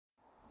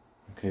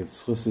Okay, the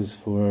schus is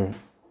for,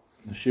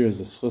 the shir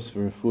is a schus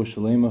for Refuah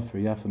Shalema for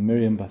Yafa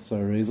Miriam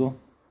Basar Rezel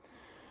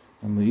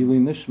and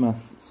Le'ili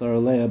Nishmas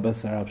Saralea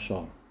Basar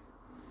Avshal.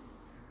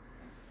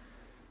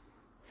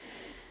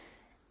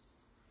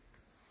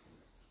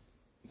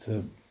 It's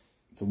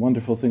a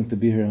wonderful thing to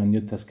be here on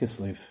Yud Tes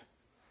Kislev,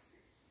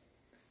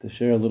 to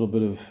share a little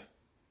bit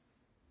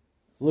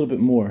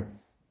more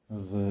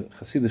of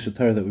Chassidish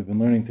Torah that we've been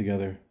learning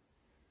together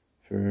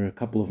for a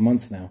couple of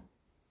months now.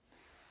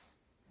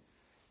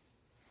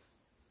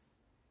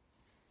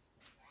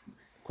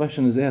 The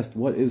question is asked,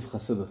 what is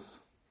Chassidus?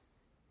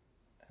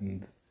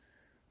 And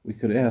we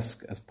could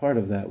ask, as part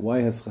of that, why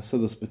has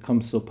Chassidus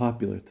become so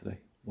popular today?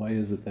 Why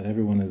is it that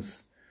everyone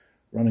is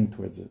running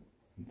towards it?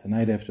 And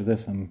tonight after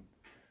this, I'm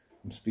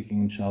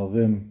speaking in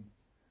Shalvim,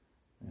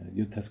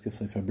 Yud Tes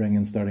Kislev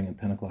Farbrengen starting at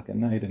 10 o'clock at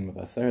night. In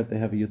Mevaseret they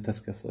have a Yud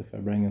Tes Kislev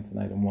Farbrengen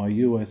tonight. In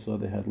YU I saw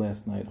they had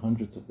last night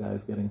hundreds of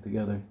guys getting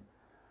together.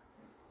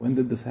 When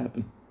did this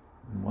happen?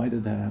 And why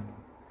did that happen?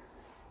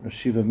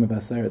 Rosh Yeshiva of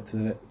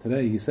Mevaseret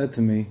today, he said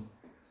to me,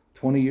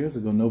 20 years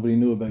ago nobody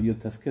knew about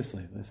Yud Tes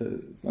Kislev. I said,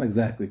 it's not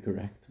exactly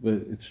correct, but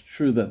it's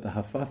true that the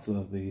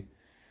hafatzah, the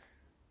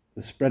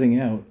spreading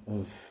out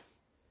of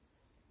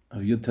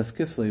Yud Tes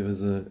Kislev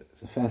is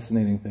a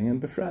fascinating thing,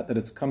 and befrat that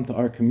it's come to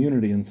our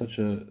community in such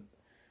a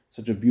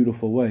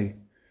beautiful way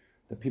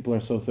that people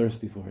are so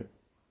thirsty for it.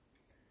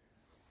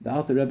 The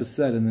Alter Rebbe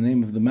said in the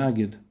name of the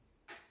Maggid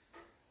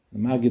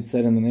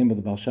said in the name of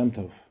the Baal Shem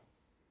Tov,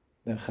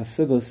 that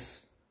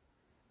Chassidus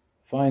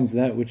finds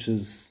that which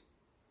is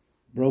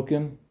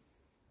broken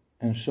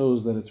and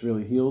shows that it's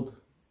really healed,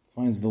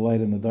 finds the light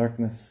in the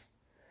darkness.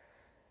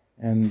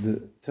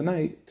 And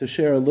tonight, to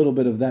share a little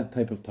bit of that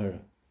type of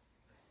Torah.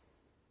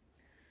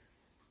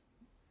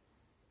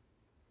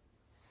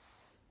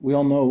 We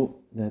all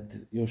know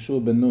that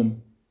Yoshua ben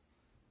Nun,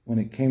 when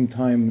it came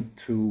time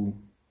to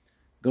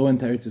go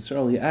into Eretz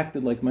Yisrael, he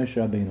acted like Moshe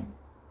Rabbeinu.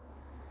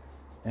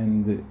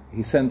 And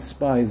he sent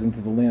spies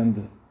into the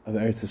land of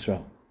Eretz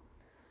Yisrael.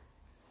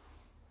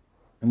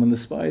 And when the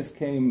spies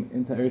came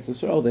into Eretz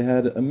Yisrael, they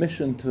had a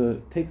mission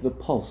to take the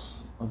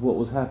pulse of what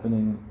was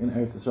happening in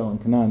Eretz Yisrael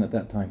and Canaan at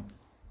that time.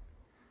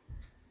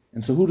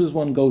 And so who does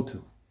one go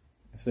to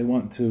if they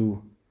want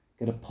to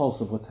get a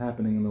pulse of what's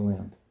happening in the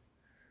land?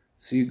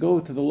 So you go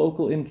to the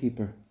local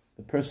innkeeper,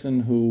 the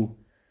person who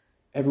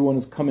everyone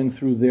is coming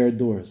through their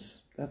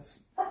doors.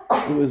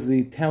 It was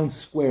the town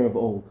square of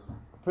old.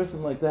 A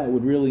person like that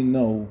would really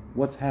know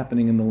what's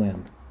happening in the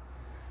land.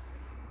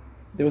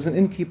 There was an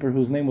innkeeper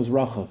whose name was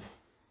Rachav.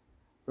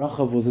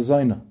 Rachav was a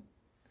Zaina.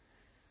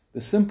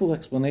 The simple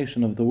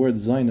explanation of the word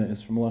Zaina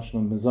is from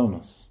Lashon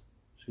Mezonos.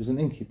 She was an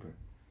innkeeper.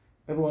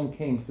 Everyone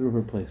came through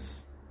her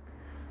place.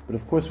 But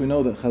of course we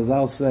know that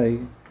Chazal say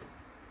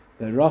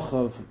that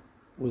Rachav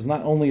was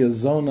not only a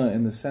Zona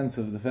in the sense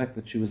of the fact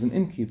that she was an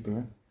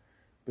innkeeper,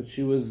 but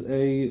she was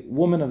a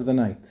woman of the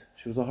night.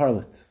 She was a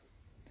harlot.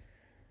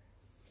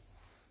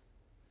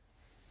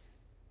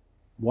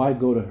 Why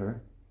go to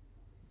her?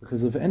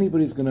 Because if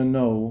anybody's going to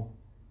know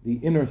the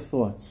inner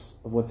thoughts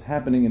of what's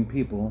happening in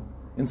people,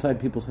 inside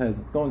people's heads,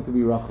 it's going to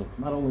be Rachav.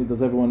 Not only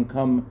does everyone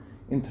come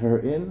into her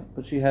inn,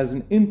 but she has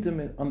an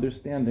intimate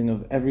understanding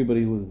of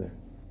everybody who is there.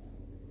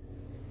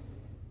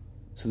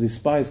 So these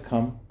spies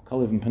come,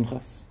 Kalev and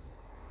Pinchas,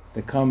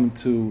 they come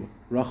to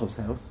Rachav's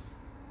house,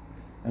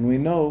 and we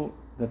know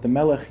that the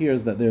Melech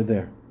hears that they're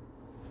there.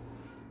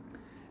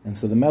 And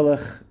so the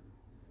Melech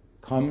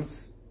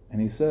comes,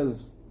 and he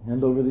says,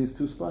 hand over these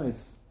two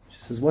spies. She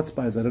says, what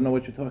spies? I don't know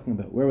what you're talking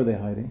about. Where were they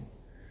hiding?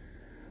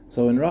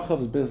 So in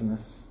Rachav's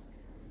business,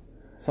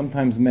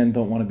 sometimes men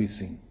don't want to be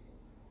seen.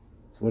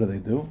 So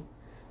what do?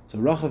 So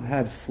Rachav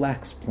had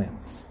flax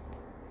plants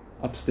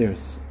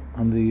upstairs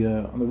on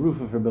the roof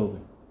of her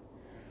building.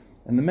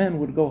 And the men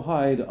would go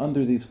hide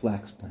under these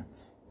flax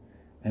plants.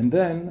 And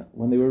then,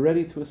 when they were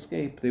ready to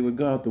escape, they would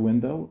go out the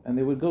window and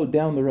they would go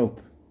down the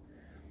rope.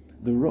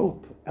 The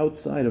rope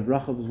outside of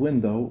Rachav's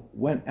window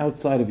went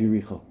outside of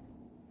Yericho.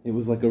 It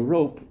was like a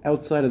rope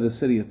outside of the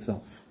city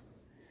itself.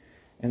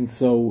 And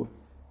so,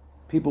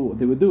 people, what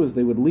they would do is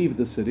they would leave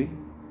the city,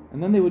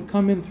 and then they would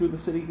come in through the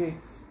city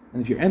gates.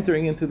 And if you're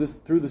entering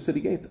through the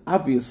city gates,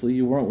 obviously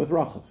you weren't with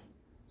Rachav.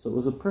 So it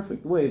was a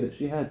perfect way that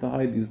she had to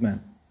hide these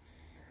men.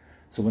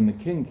 So when the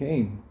king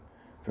came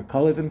for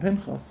Kalev and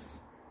Pinchas,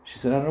 she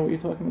said, I don't know what you're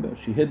talking about.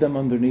 She hid them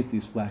underneath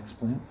these flax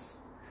plants,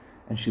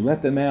 and she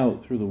let them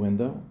out through the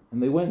window,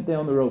 and they went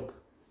down the rope.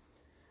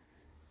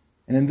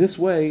 And in this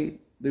way,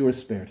 they were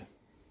spared.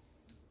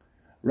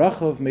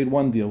 Rachav made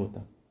one deal with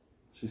them.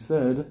 She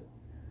said,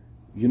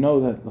 you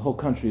know that the whole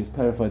country is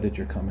terrified that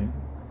you're coming.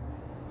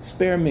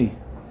 Spare me.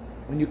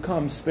 When you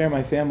come, spare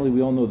my family.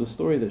 We all know the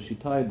story that she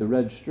tied the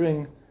red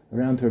string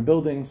around her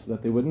building so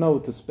that they would know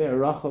to spare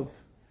Rachav.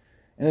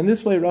 And in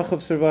this way,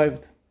 Rachav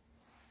survived.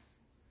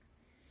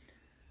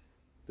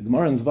 The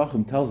Gemara in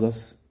Zvachim tells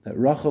us that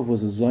Rachav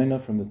was a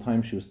Zaina from the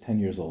time she was 10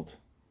 years old.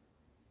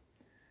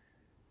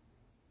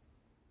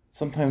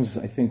 Sometimes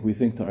I think we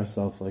think to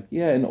ourselves like,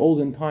 yeah, in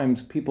olden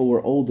times, people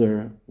were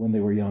older when they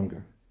were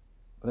younger.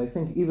 But I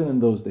think even in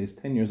those days,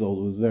 10 years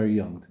old was very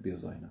young to be a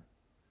Zaina.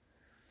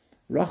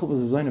 Rachel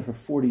was a Zaina for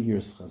 40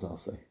 years, Chazal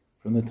say.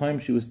 From the time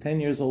she was 10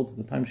 years old to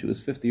the time she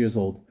was 50 years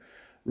old,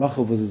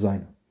 Rachel was a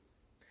Zaina.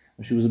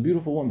 And she was a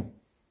beautiful woman.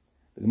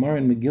 The Gemara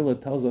in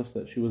Megillah tells us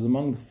that she was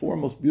among the 4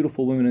 most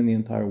beautiful women in the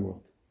entire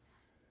world.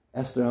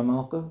 Esther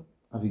HaMalka,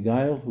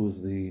 Abigail, who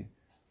was the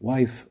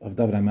wife of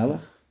David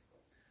HaMelech,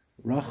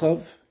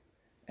 Rachav,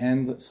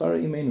 and Sarah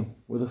Imenu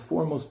were the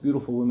 4 most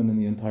beautiful women in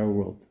the entire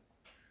world.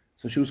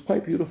 So she was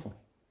quite beautiful.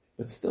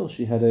 But still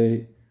she had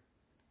I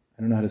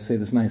don't know how to say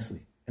this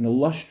nicely, an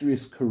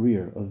illustrious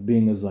career of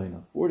being a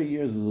Zaina. 40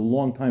 years is a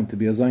long time to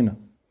be a Zaina.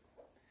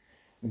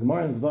 The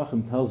Gemara in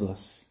Zvachim tells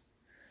us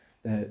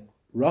that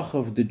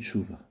Rachav did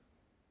tshuva.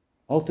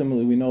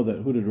 Ultimately, we know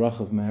that who did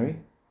Rachav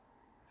marry?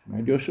 She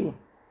married Yoshua.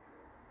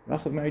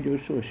 Rachav married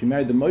Yoshua. She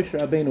married the Moshe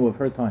Rabbeinu of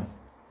her time.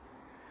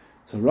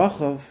 So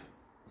Rachav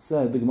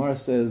said, the Gemara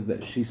says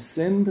that she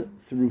sinned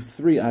through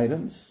 3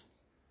 items,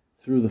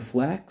 through the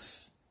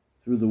flax,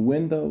 through the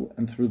window,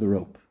 and through the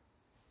rope.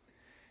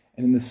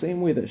 And in the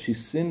same way that she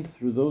sinned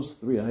through those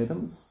 3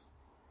 items,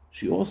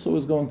 she also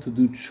is going to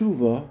do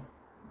tshuva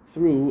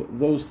through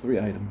those 3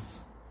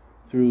 items,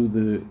 through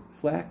the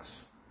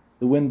flax,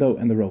 the window,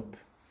 and the rope.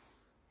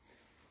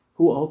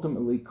 Who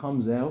ultimately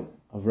comes out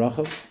of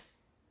Rachav?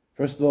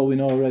 First of all, we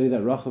know already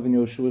that Rachav and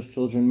Yoshua's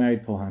children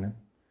married Kohanim,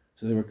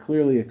 so they were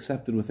clearly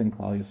accepted within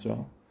Klal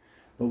Yisrael.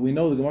 But we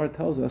know the Gemara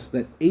tells us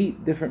that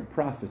 8 different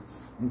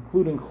prophets,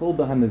 including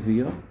Cholda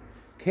HaNeviah,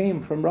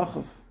 came from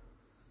Rachav.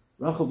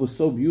 Rachav was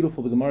so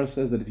beautiful, the Gemara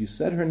says that if you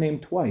said her name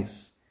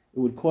twice, it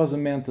would cause a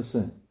man to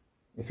sin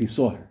if he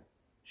saw her.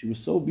 She was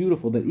so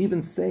beautiful that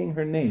even saying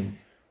her name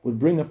would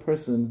bring a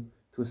person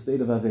to a state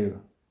of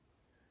Aveira.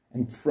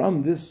 And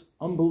from this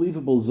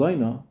unbelievable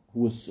Zaina,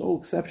 who was so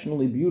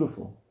exceptionally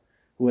beautiful,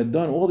 who had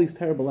done all these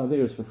terrible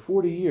Aveiras for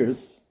 40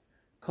 years,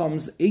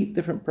 comes 8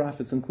 different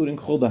prophets, including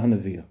Cholda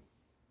HaNeviah.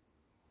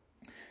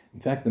 In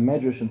fact, the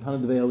Medrash in Tanna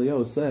Devei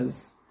Eliyahu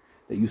says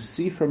that you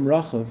see from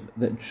Rachav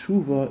that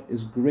tshuva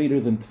is greater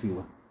than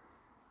tefillah.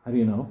 How do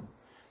you know?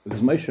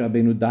 Because Moshe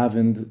Rabbeinu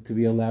davened to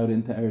be allowed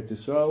into Eretz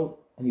Yisrael,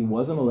 and he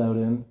wasn't allowed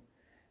in,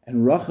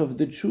 and Rachav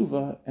did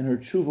tshuva, and her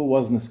tshuva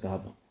was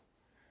niskabel.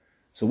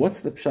 So what's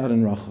the pshat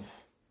in Rachav?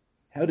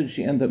 How did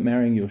she end up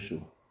marrying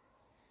Yoshua?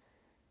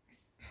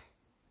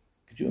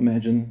 Could you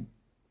imagine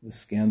the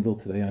scandal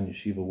today on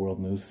Yeshiva World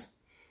News?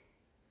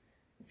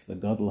 If the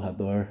Gadol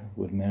Hadar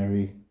would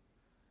marry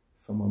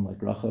someone like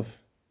Rachav,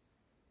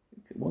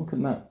 one could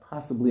not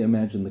possibly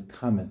imagine the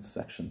comments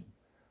section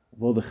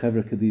of all the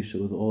Chevra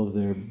Kadisha with all of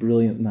their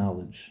brilliant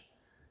knowledge,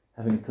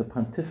 having to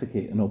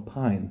pontificate and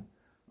opine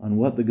on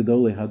what the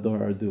Gedolei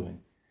Hadar are doing.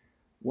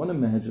 One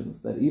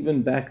imagines that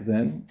even back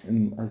then,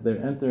 as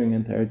they're entering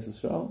into Eretz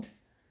Yisrael,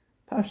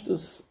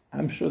 Pashtus,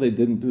 I'm sure they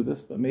didn't do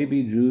this, but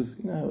maybe Jews,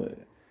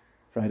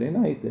 Friday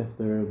night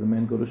after the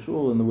men go to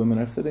shul and the women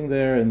are sitting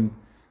there and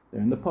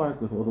they're in the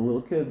park with all the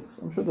little kids.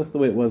 I'm sure that's the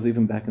way it was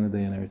even back in the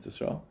day in Eretz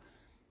Yisrael.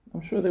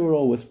 I'm sure they were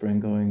all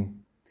whispering, going,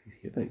 "Do you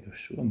hear that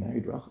Yoshua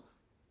married Rachav?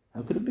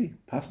 How could it be?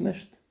 Pas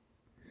nisht."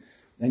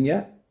 And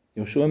yet,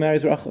 Yoshua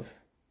marries Rachav.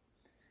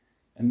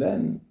 And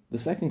then the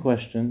second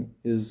question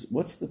is,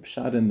 what's the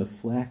pshat in the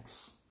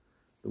flax,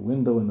 the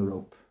window, and the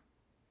rope?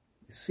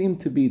 It seemed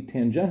to be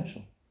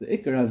tangential. The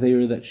ikar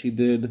aveira that she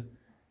did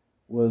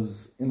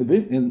was in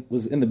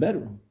the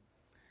bedroom.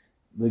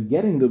 The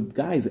getting the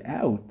guys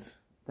out,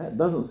 that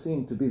doesn't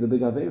seem to be the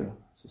big aveira.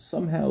 So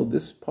somehow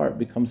this part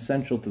becomes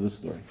central to the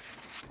story.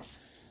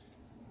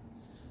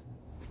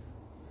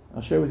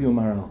 I'll share with you a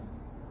Maral.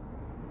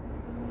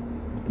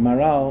 The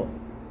Maral,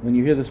 when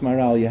you hear this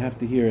Maral, you have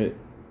to hear it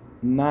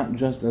not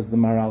just as the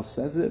Maral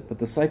says it, but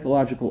the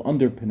psychological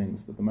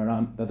underpinnings that the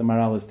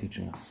Maral is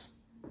teaching us.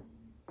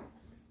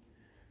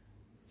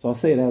 So I'll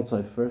say it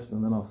outside first,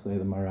 and then I'll say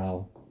the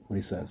Maral, what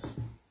he says.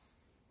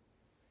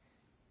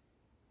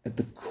 At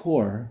the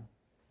core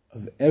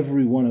of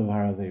every one of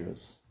our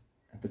Aveiros,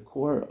 at the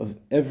core of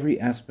every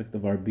aspect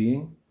of our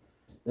being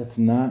that's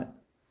not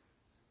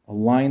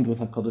aligned with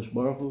HaKadosh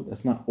Baruch Hu,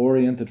 that's not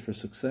oriented for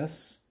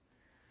success,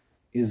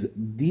 is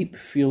deep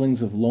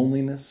feelings of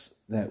loneliness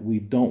that we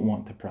don't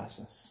want to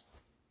process.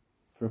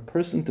 For a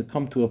person to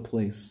come to a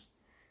place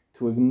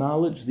to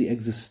acknowledge the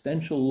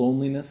existential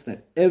loneliness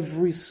that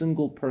every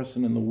single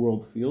person in the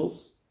world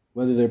feels,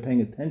 whether they're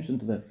paying attention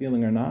to that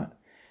feeling or not,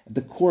 at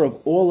the core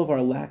of all of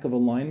our lack of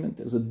alignment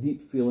is a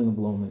deep feeling of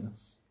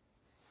loneliness.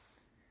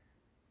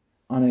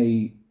 On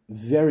a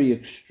very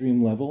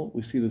extreme level,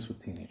 we see this with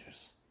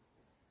teenagers.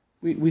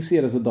 We see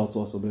it as adults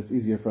also, but it's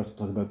easier for us to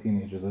talk about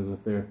teenagers as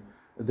if they're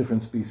a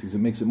different species. It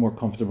makes it more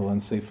comfortable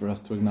and safe for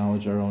us to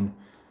acknowledge our own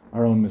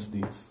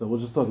misdeeds. So we'll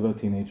just talk about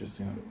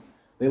teenagers.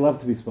 They love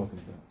to be spoken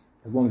about,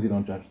 as long as you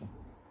don't judge them.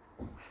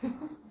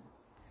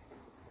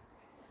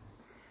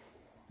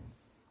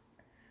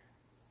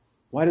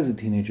 Why does a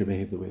teenager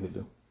behave the way they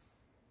do?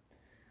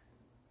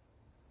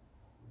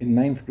 In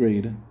 9th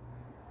grade,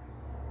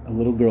 a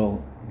little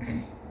girl,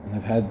 and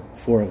I've had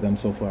 4 of them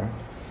so far,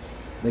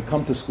 they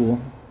come to school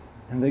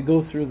and they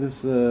go through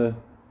this, in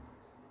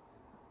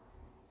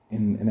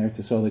Eretz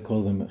Yisrael they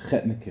call them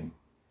chetnikim.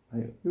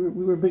 Right?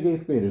 We were big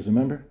 8th graders,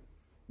 remember?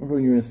 Remember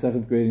when you were in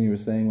 7th grade and you were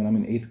saying, when I'm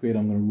in 8th grade,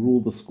 I'm going to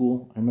rule the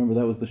school? I remember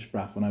that was the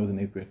sprach when I was in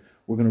 8th grade.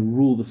 We're going to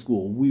rule the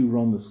school. We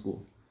run the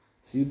school.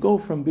 So you go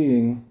from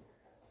being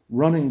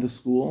running the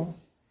school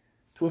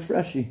to a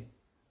freshie.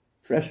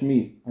 Fresh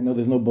meat. I know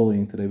there's no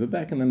bullying today, but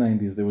back in the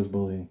 90s there was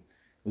bullying.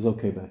 It was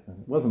okay back then.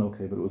 It wasn't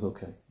okay, but it was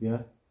okay. Yeah?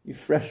 You're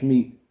fresh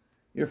meat.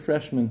 You're a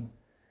freshman.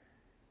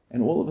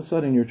 And all of a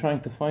sudden you're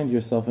trying to find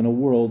yourself in a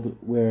world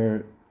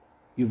where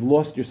you've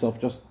lost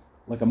yourself just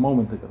like a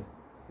moment ago.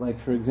 Like,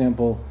 for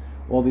example,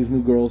 all these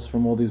new girls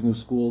from all these new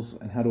schools,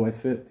 and how do I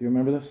fit? Do you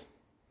remember this?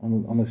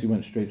 Unless you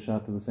went straight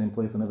shot to the same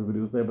place and everybody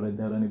was there, but I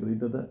doubt anybody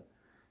did that.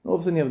 And all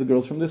of a sudden you have the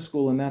girls from this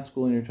school and that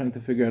school, and you're trying to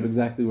figure out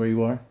exactly where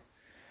you are.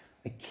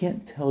 I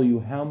can't tell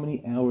you how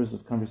many hours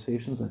of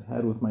conversations I've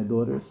had with my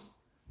daughters.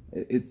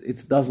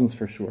 It's dozens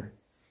for sure.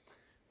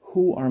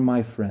 Who are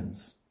my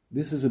friends?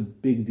 This is a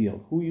big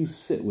deal. Who you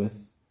sit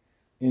with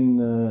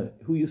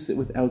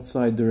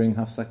outside during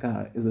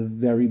hafsakah is a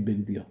very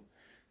big deal,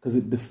 because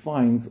it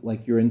defines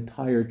like your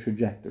entire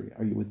trajectory.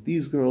 Are you with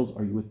these girls?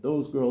 Are you with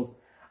those girls?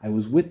 I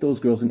was with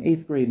those girls in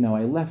 8th grade. Now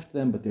I left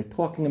them, but they're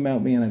talking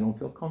about me, and I don't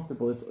feel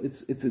comfortable.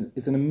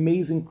 It's an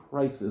amazing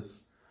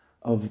crisis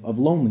of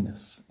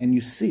loneliness, and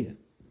you see it.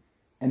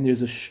 And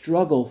there's a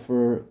struggle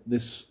for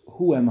this,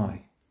 who am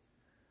I?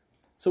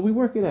 So we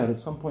work it out at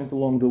some point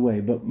along the way,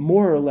 but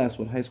more or less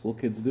what high school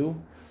kids do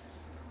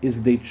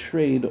is they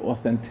trade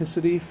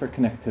authenticity for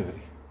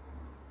connectivity.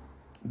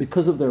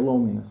 Because of their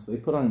loneliness, they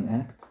put on an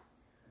act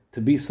to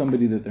be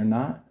somebody that they're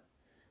not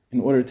in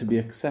order to be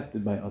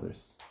accepted by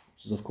others.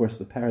 Which is, of course,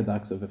 the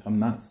paradox of if I'm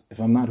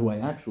not who I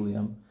actually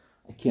am,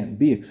 I can't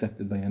be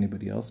accepted by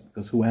anybody else,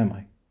 because who am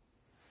I?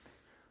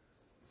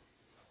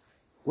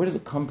 Where does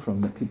it come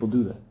from that people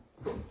do that?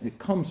 It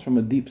comes from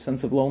a deep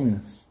sense of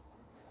loneliness.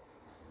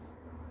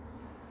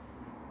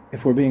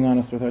 If we're being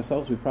honest with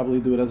ourselves, we probably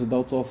do it as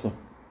adults also.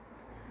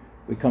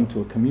 We come to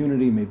a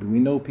community, maybe we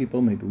know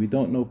people, maybe we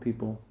don't know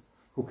people.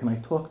 Who can I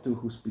talk to?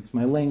 Who speaks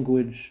my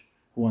language?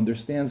 Who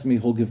understands me?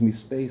 Who'll give me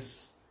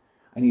space?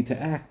 I need to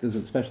act as,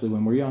 especially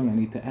when we're young, I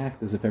need to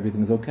act as if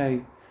everything's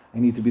okay. I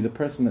need to be the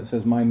person that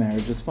says my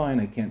marriage is fine.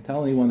 I can't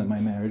tell anyone that my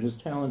marriage is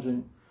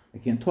challenging. I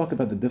can't talk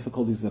about the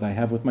difficulties that I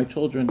have with my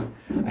children.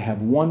 I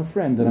have one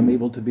friend that I'm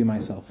able to be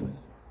myself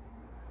with.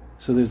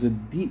 So there's a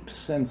deep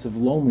sense of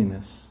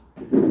loneliness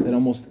that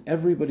almost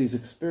everybody's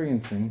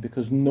experiencing,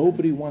 because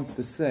nobody wants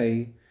to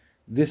say,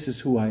 this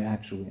is who I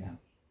actually am.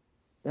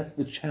 That's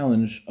the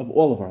challenge of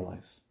all of our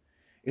lives.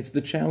 It's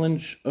the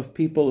challenge of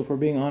people, if we're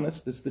being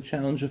honest, it's the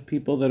challenge of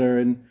people that are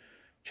in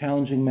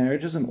challenging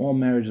marriages, and all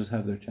marriages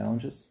have their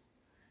challenges.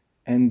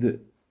 And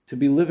to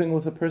be living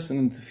with a person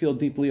and to feel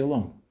deeply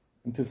alone,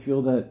 and to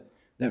feel that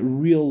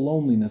real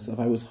loneliness of,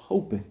 I was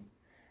hoping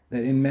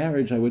that in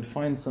marriage I would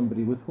find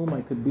somebody with whom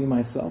I could be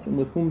myself, and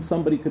with whom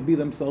somebody could be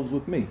themselves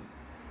with me.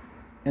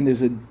 And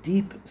there's a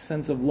deep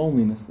sense of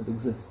loneliness that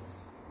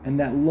exists. And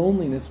that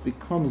loneliness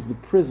becomes the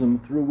prism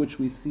through which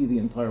we see the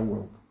entire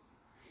world.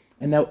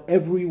 And now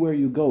everywhere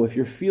you go, if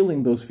you're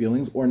feeling those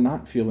feelings or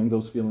not feeling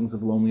those feelings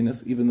of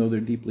loneliness, even though they're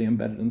deeply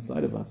embedded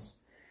inside of us,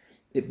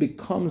 it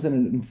becomes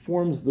and it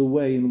informs the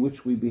way in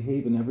which we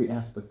behave in every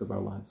aspect of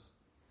our lives.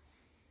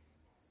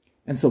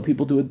 And so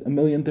people do a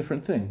million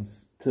different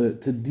things to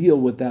deal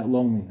with that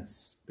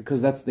loneliness,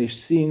 because they're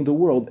seeing the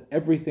world.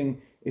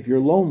 Everything, if you're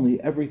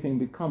lonely, everything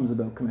becomes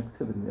about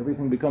connectivity.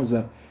 Everything becomes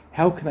about,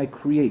 how can I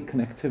create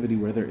connectivity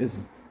where there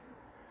isn't?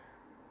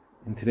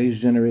 In today's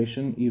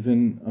generation,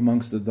 even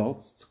amongst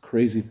adults, it's a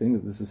crazy thing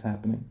that this is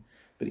happening,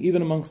 but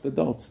even amongst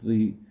adults,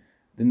 the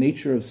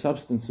nature of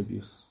substance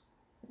abuse.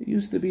 It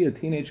used to be a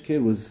teenage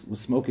kid was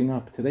smoking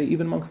up. Today,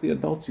 even amongst the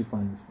adults, you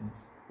find these things.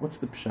 What's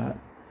the pshat?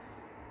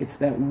 It's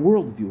that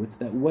worldview, it's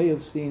that way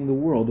of seeing the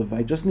world of,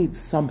 I just need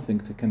something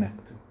to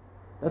connect to.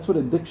 That's what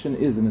addiction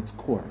is in its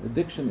core.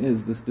 Addiction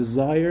is this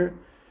desire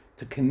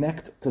to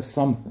connect to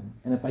something.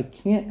 And if I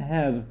can't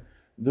have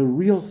the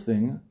real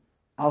thing,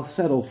 I'll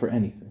settle for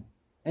anything.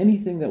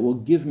 Anything that will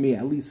give me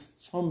at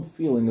least some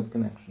feeling of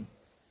connection.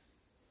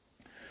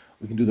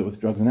 We can do that with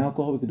drugs and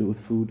alcohol, we can do it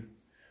with food,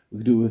 we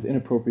can do it with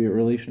inappropriate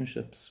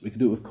relationships, we can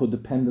do it with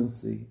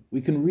codependency.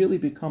 We can really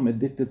become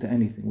addicted to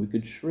anything. We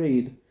could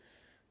trade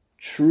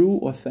true,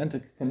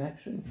 authentic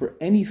connection for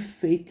any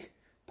fake,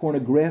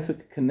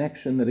 pornographic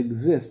connection that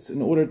exists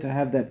in order to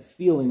have that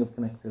feeling of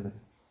connectivity.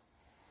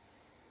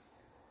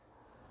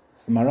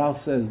 So the Maral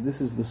says this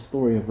is the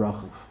story of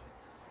Rachav.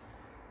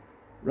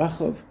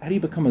 Rachav, how do you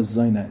become a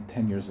Zaina at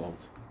 10 years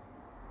old?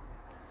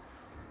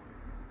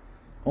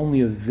 Only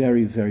a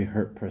very, very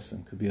hurt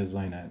person could be a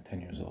Zaina at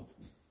 10 years old.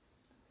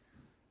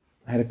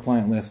 I had a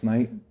client last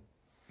night.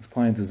 This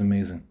client is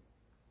amazing.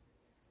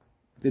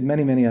 Did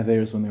many, many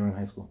Aveiros when they were in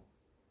high school.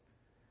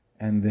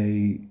 And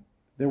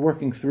they're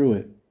working through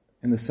it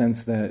in the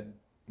sense that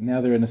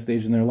now they're in a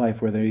stage in their life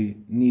where they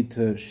need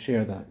to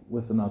share that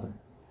with another.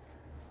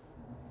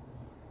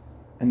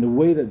 And the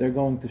way that they're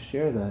going to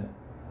share that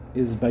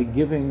is by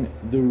giving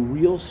the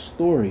real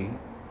story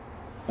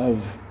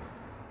of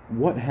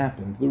what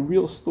happened. The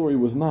real story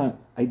was not,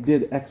 I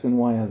did X and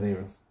Y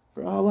Aveiros.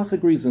 For a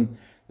halachic reason,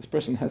 this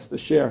person has to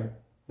share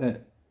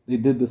that they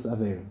did this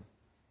Aveira.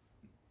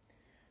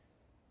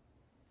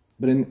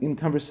 But in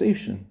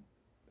conversation,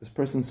 this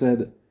person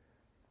said,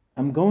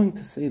 I'm going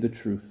to say the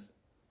truth.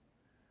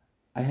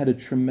 I had a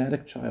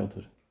traumatic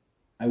childhood.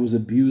 I was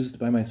abused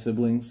by my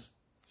siblings,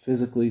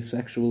 physically,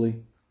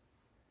 sexually.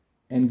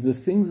 And the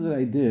things that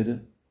I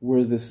did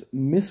were this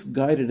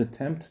misguided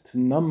attempt to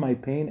numb my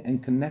pain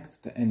and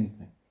connect to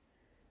anything.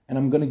 And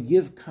I'm going to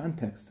give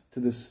context to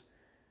this.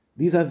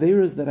 These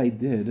Aveiras that I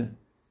did,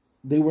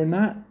 they were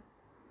not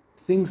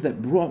things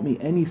that brought me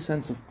any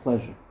sense of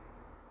pleasure.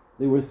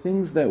 They were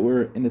things that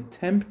were an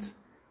attempt,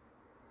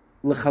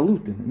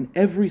 lechalutin, in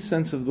every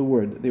sense of the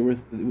word. It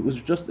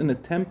was just an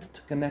attempt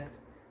to connect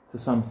to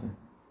something.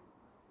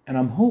 And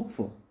I'm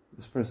hopeful,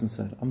 this person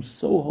said, I'm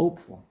so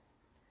hopeful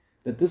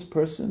that this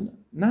person,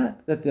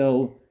 not that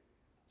they'll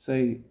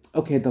say,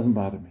 okay, it doesn't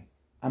bother me.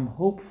 I'm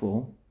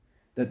hopeful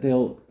that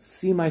they'll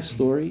see my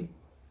story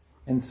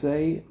and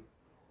say,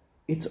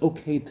 it's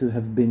okay to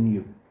have been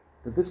you.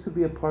 That this could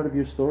be a part of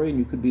your story and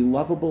you could be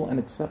lovable and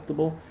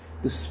acceptable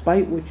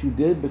despite what you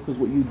did, because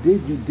what you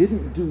did, you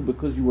didn't do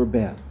because you were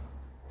bad.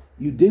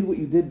 You did what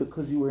you did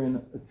because you were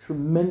in a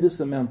tremendous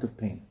amount of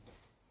pain.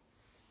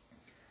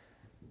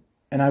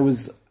 And I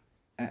was,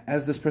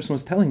 as this person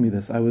was telling me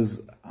this, I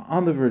was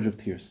on the verge of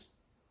tears.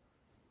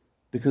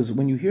 Because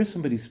when you hear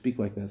somebody speak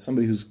like that,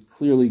 somebody who's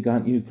clearly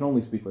gone, you can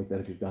only speak like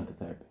that if you've gone to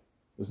therapy.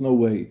 There's no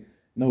way,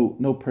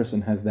 no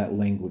person has that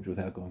language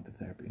without going to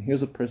therapy. And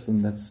here's a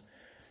person that's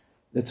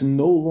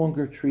no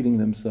longer treating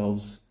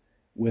themselves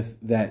with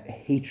that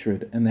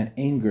hatred and that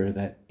anger,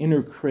 that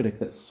inner critic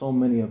that so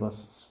many of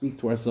us speak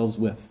to ourselves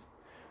with.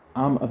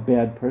 I'm a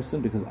bad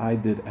person because I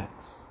did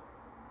X.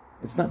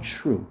 It's not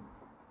true.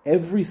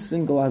 Every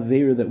single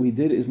Aveira that we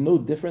did is no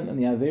different than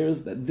the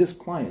Aveiras that this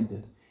client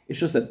did. It's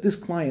just that this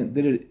client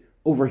did it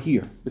over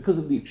here. Because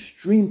of the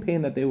extreme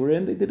pain that they were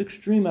in, they did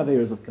extreme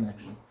Aveiras of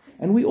connection.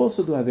 And we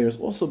also do Aveiras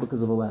also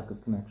because of a lack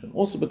of connection,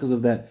 also because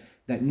of that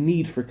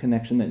need for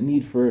connection, that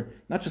need for,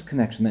 not just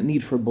connection, that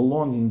need for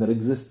belonging that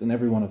exists in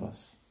every one of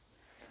us.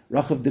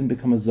 Rachav didn't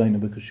become a Zaina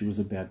because she was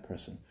a bad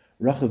person.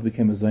 Rachav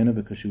became a Zaina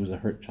because she was a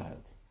hurt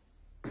child.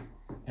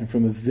 And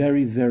from a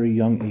very, very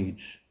young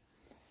age,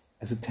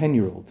 as a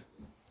 10-year-old,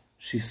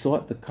 she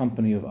sought the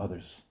company of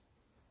others.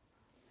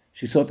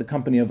 She sought the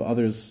company of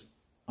others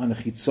on a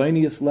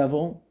chitzonius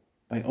level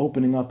by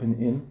opening up an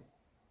inn.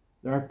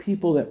 There are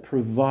people that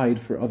provide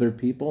for other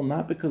people,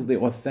 not because they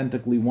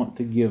authentically want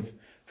to give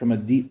from a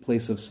deep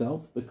place of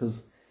self,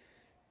 because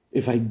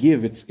if I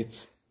give,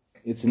 it's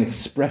an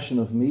expression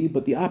of me,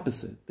 but the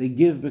opposite. They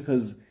give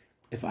because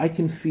if I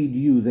can feed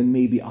you, then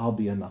maybe I'll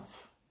be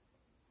enough.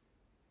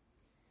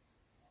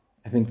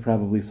 I think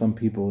probably some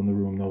people in the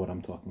room know what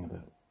I'm talking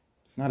about.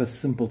 It's not a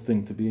simple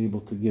thing to be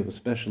able to give,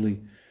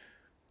 especially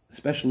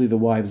the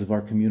wives of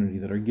our community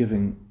that are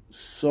giving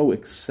so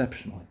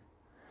exceptionally.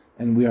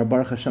 And we are,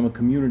 Baruch Hashem, a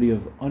community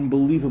of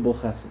unbelievable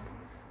chesed.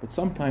 But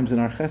sometimes in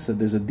our chesed,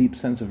 there's a deep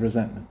sense of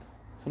resentment.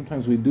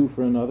 Sometimes we do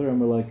for another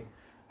and we're like,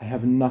 I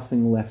have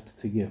nothing left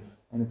to give.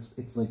 And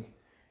it's like,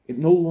 it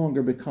no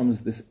longer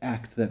becomes this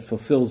act that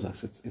fulfills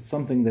us. It's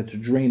something that's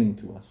draining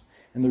to us.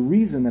 And the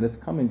reason that it's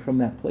coming from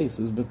that place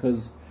is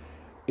because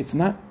it's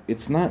a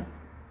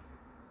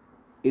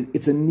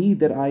need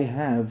that I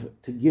have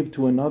to give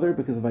to another,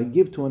 because if I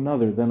give to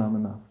another, then I'm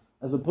enough.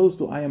 As opposed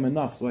to I am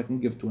enough so I can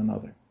give to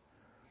another.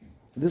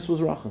 This was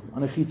Rachav.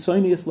 On a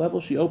chitzonius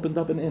level, she opened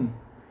up an inn.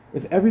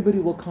 If everybody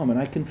will come and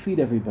I can feed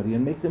everybody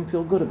and make them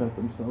feel good about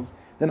themselves,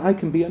 then I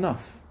can be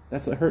enough.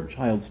 That's a hurt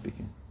child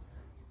speaking.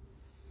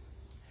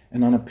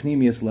 And on a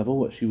pneumius level,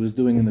 what she was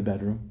doing in the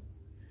bedroom,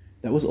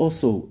 that was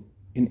also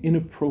an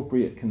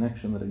inappropriate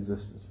connection that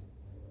existed.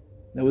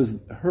 That was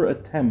her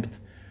attempt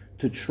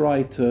to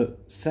try to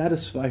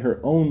satisfy her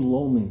own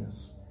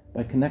loneliness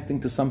by connecting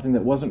to something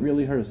that wasn't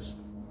really hers.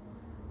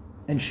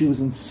 And she was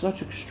in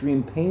such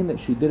extreme pain that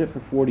she did it for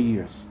 40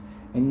 years.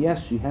 And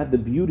yes, she had the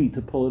beauty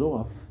to pull it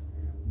off,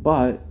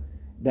 but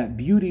that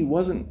beauty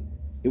wasn't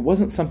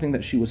something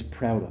that she was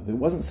proud of. It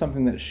wasn't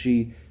something that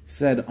she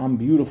said, I'm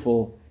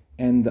beautiful,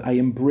 and I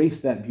embrace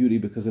that beauty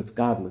because it's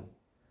godly.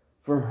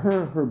 For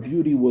her, her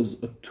beauty was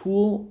a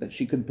tool that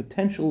she could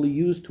potentially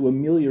use to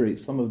ameliorate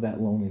some of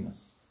that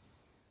loneliness.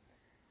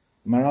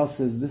 Maral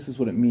says this is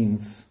what it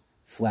means,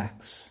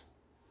 flax.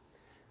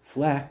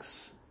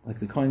 Flax, like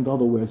the Kohen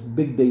Gadol wears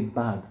big day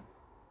bad.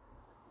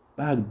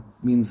 Bad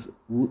means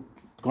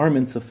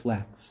garments of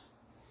flax.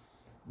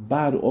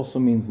 Bad also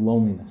means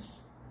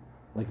loneliness,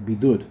 like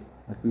bidud,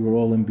 like we were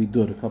all in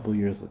bidud a couple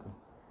years ago.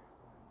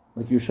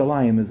 Like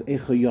Yerushalayim is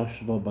Echa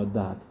Yashva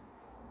Badad.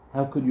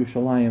 How could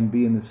Yerushalayim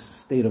be in this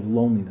state of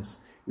loneliness?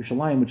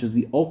 Yerushalayim, which is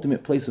the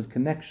ultimate place of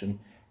connection,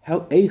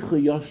 how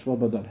Echa Yashva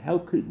Badad? How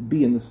could it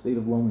be in the state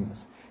of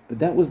loneliness? But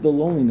that was the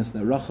loneliness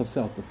that Rachav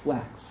felt, the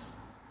flax.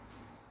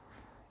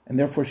 And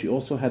therefore she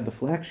also had the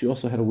flax, she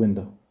also had a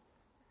window.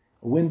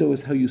 A window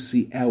is how you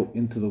see out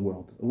into the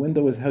world. A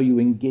window is how you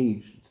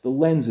engage. It's the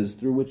lenses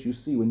through which you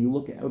see when you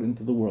look out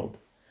into the world.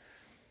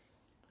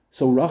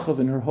 So Rachav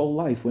in her whole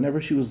life,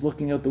 whenever she was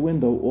looking out the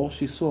window, all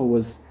she saw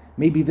was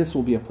maybe this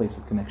will be a place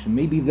of connection.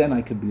 Maybe then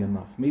I could be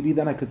enough. Maybe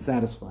then I could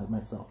satisfy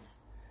myself.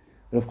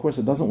 But of course,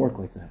 it doesn't work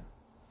like that.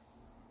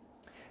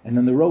 And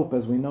then the rope,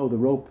 as we know,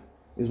 the rope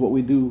is what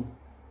we do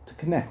to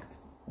connect.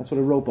 That's what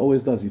a rope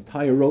always does. You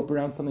tie a rope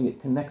around something,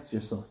 it connects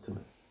yourself to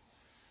it.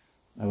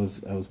 I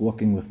was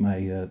walking with my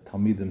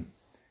Talmidim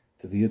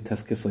to the Yud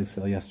Tes Kislev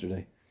sale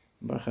yesterday.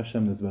 Baruch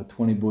Hashem, there's about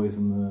 20 boys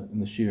in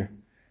the shir,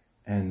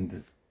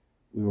 and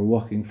we were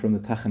walking from the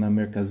Tachana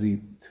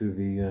Merkazi to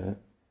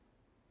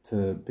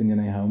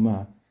Binyanei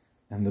Ha'uma,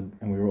 and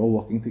we were all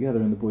walking together.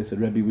 And the boy said,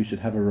 "Rebbe, we should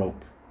have a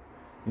rope."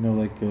 When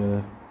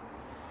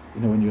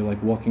you're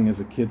like walking as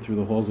a kid through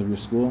the halls of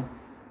your school.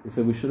 He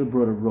said we should have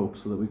brought a rope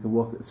so that we could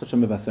walk. It's such a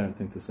mevaser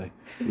thing to say.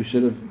 We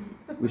should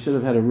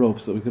have had a rope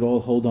so that we could all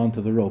hold on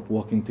to the rope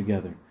walking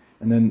together.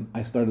 And then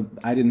I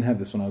didn't have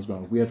this when I was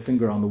growing up. We had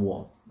finger on the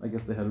wall. I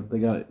guess they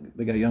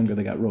got younger,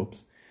 they got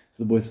ropes.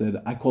 So the boy said,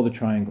 I call the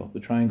triangle. The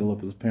triangle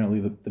rope was apparently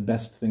the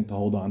best thing to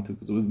hold on to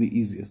because it was the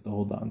easiest to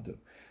hold on to.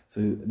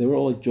 So they were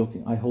all like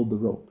joking, I hold the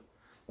rope.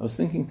 I was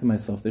thinking to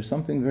myself, there's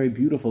something very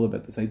beautiful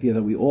about this idea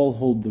that we all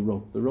hold the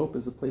rope. The rope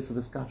is a place of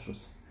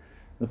iskashus.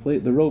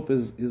 The rope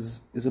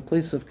is a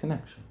place of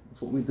connection.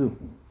 That's what we do.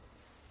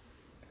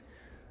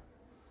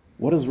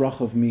 What does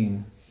Rachav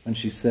mean when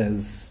she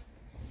says,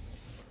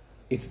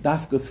 it's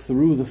dafka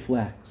through the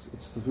flax,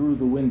 it's through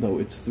the window,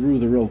 it's through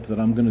the rope that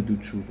I'm going to do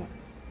tshuva?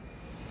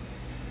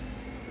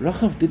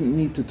 Rachav didn't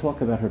need to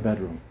talk about her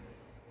bedroom,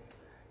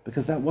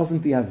 because that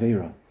wasn't the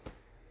Aveira.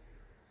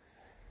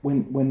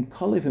 When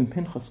Kalev and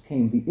Pinchas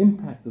came, the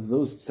impact of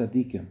those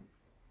tzaddikim,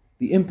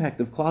 the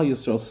impact of Klal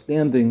Yisrael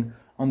standing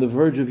on the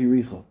verge of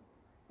Yericho,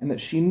 and that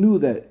she knew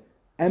that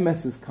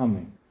MS is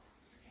coming,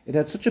 it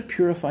had such a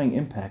purifying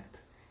impact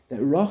that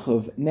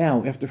Rachav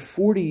now, after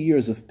 40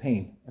 years of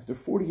pain, after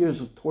 40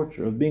 years of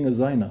torture, of being a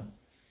Zaina,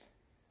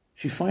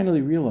 she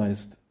finally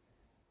realized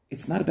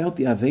it's not about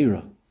the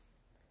Aveira.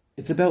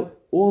 It's about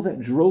all that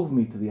drove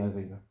me to the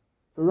Aveira.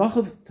 For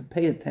Rachav to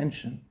pay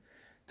attention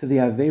to the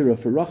Aveira,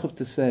 for Rachav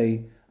to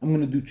say, I'm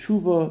going to do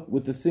tshuva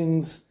with the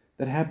things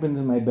that happened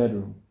in my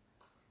bedroom,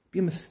 be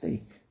a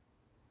mistake.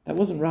 That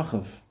wasn't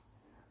Rachav.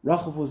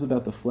 Rachav was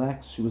about the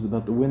flax, she was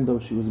about the window,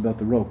 she was about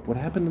the rope. What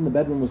happened in the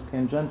bedroom was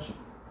tangential.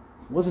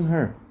 It wasn't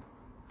her.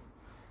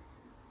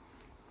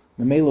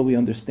 Memela, we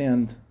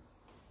understand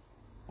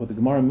what the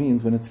Gemara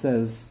means when it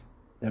says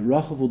that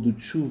Rachav will do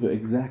tshuva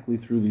exactly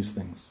through these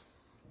things.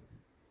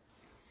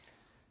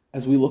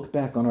 As we look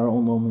back on our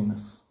own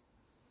loneliness,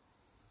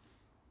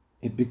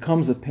 it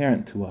becomes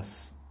apparent to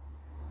us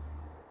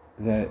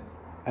that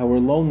our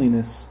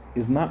loneliness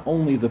is not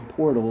only the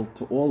portal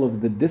to all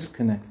of the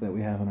disconnect that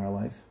we have in our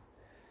life,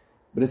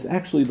 but it's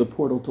actually the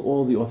portal to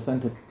all the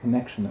authentic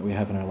connection that we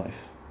have in our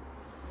life.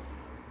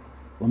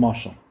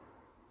 Lamashal.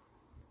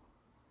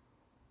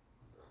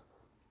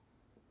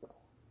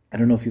 I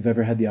don't know if you've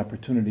ever had the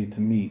opportunity to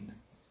meet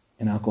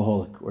an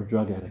alcoholic or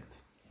drug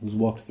addict who's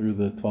walked through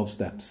the 12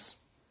 steps.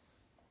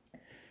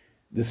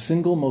 The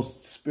single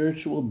most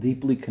spiritual,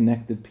 deeply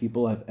connected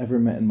people I've ever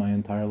met in my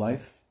entire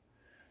life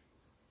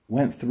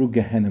went through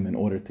Gehenna in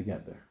order to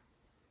get there.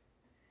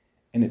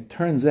 And it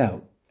turns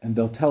out, and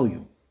they'll tell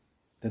you,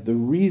 that the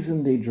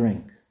reason they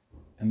drank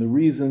and the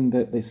reason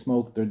that they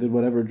smoked or did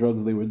whatever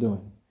drugs they were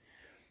doing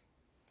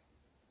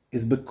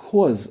is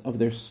because of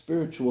their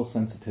spiritual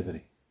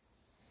sensitivity.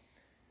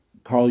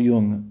 Carl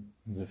Jung,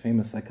 the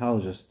famous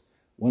psychologist,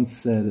 once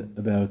said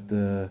about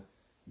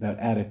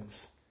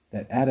addicts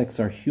that addicts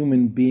are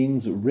human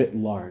beings writ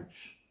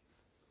large.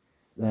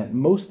 That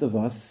most of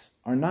us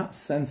are not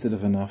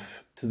sensitive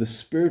enough to the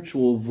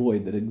spiritual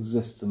void that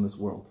exists in this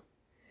world.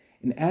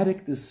 An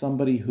addict is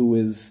somebody who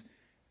is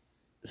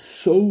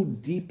so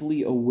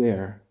deeply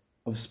aware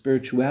of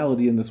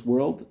spirituality in this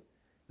world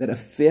that a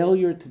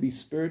failure to be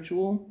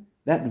spiritual,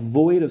 that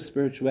void of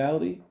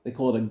spirituality, they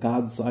call it a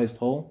God-sized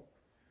hole.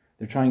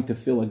 They're trying to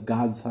fill a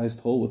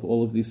God-sized hole with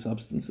all of these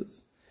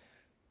substances.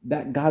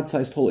 That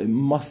God-sized hole, it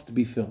must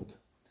be filled.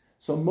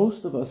 So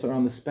most of us are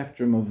on the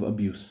spectrum of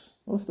abuse.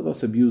 Most of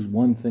us abuse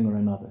one thing or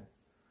another.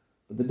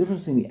 But the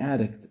difference between the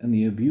addict and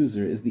the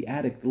abuser is the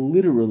addict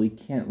literally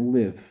can't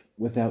live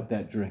without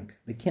that drink.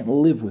 They can't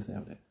live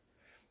without it.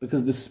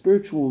 Because the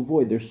spiritual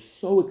void, they're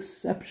so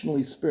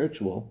exceptionally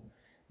spiritual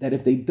that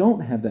if they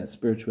don't have that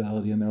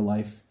spirituality in their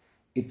life,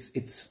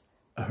 it's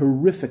a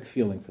horrific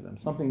feeling for them.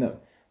 Something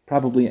that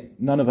probably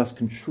none of us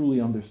can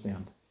truly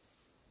understand.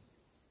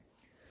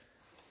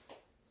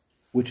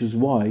 Which is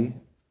why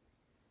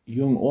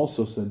Jung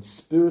also said,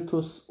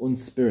 spiritus und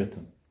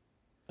spiritum.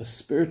 A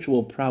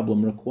spiritual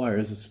problem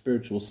requires a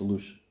spiritual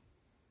solution.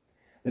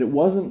 That it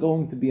wasn't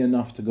going to be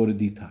enough to go to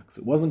detox.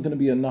 It wasn't going to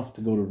be enough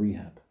to go to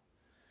rehab.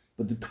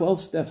 But the 12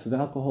 steps of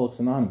Alcoholics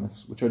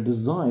Anonymous, which are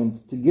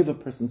designed to give a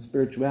person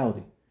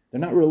spirituality, they're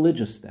not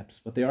religious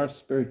steps, but they are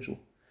spiritual.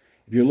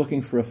 If you're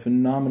looking for a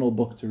phenomenal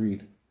book to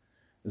read,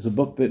 there's a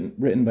book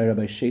written by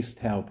Rabbi Shais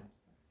Taub.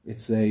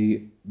 It's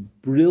a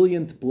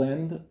brilliant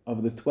blend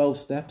of the 12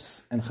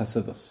 steps and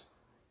Chassidus.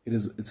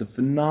 It's a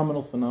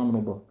phenomenal,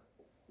 phenomenal book.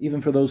 Even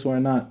for those who are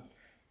not,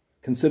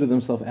 consider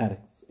themselves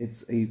addicts.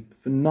 It's a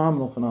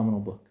phenomenal, phenomenal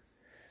book.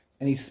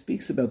 And he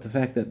speaks about the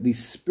fact that the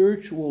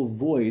spiritual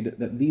void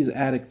that these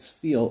addicts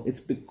feel, it's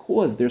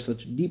because they're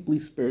such deeply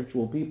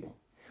spiritual people.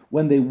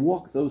 When they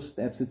walk those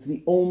steps, it's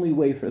the only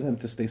way for them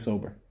to stay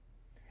sober.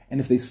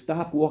 And if they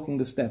stop walking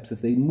the steps, if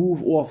they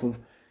move off of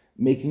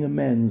making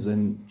amends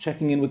and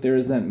checking in with their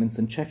resentments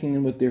and checking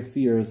in with their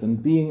fears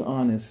and being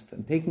honest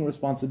and taking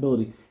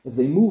responsibility, if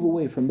they move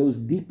away from those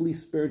deeply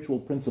spiritual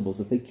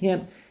principles, if they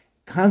can't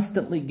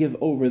constantly give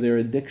over their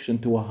addiction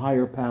to a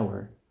higher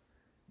power,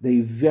 they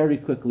very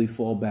quickly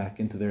fall back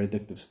into their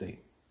addictive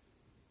state.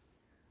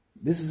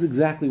 This is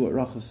exactly what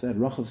Rachav said.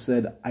 Rachav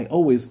said, I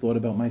always thought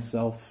about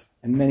myself,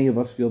 and many of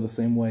us feel the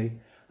same way.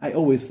 I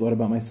always thought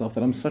about myself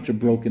that I'm such a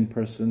broken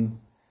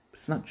person. But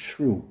it's not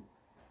true.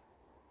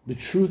 The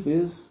truth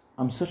is,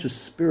 I'm such a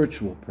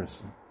spiritual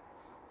person.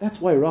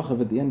 That's why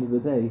Rachav, at the end of the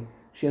day,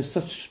 she has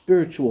such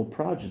spiritual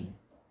progeny.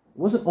 It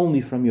wasn't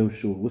only from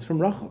Yoshua, it was from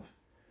Rachav.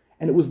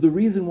 And it was the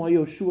reason why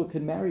Yoshua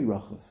could marry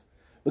Rachav.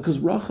 Because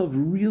Rachav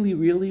really,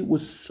 really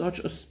was such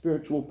a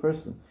spiritual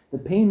person. The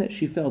pain that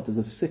she felt as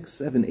a 6,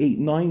 7, 8,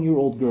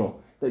 9-year-old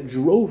girl that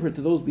drove her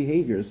to those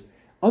behaviors,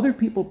 other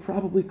people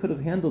probably could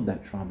have handled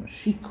that trauma.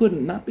 She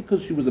couldn't, not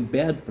because she was a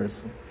bad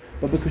person,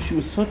 but because she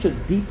was such a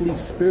deeply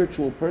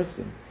spiritual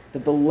person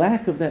that the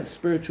lack of that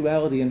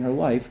spirituality in her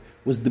life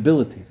was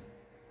debilitating.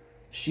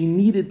 She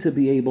needed to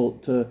be able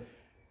to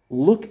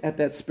look at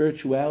that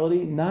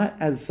spirituality not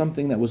as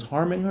something that was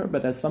harming her,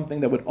 but as something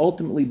that would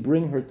ultimately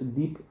bring her to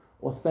deep,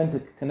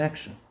 authentic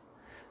connection.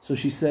 So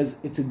she says,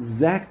 it's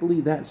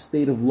exactly that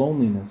state of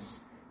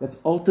loneliness that's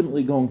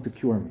ultimately going to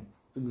cure me.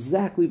 It's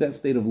exactly that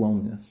state of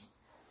loneliness.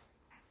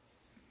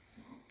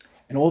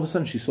 And all of a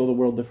sudden she saw the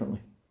world differently.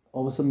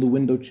 All of a sudden the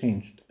window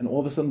changed. And all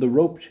of a sudden the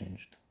rope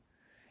changed.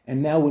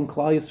 And now when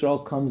Klal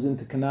Yisrael comes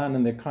into Canaan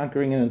and they're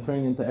conquering it and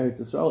turning into Eretz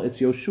Yisrael, it's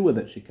Yoshua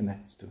that she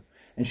connects to.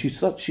 And she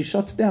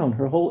shuts down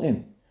her whole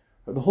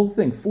the whole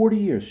thing, 40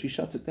 years, she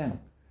shuts it down.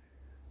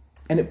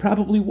 And it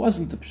probably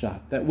wasn't the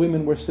pshat that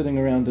women were sitting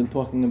around and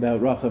talking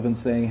about Rachav and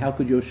saying, how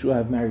could Yoshua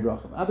have married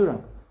Rachav?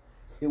 Adarab.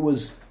 It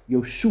was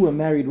Yoshua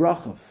married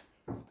Rachav.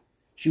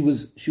 She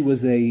was a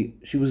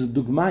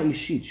dugma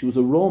ishit. She was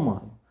a role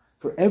model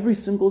for every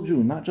single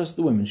Jew, not just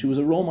the women. She was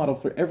a role model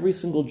for every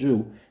single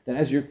Jew, that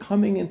as you're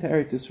coming into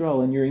Eretz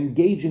Yisrael and you're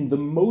engaging the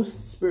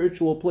most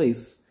spiritual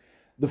place,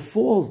 the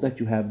falls that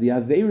you have, the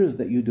averas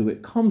that you do,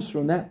 it comes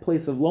from that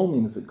place of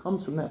loneliness. It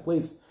comes from that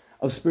place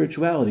of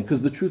spirituality.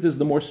 Because the truth is,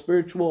 the more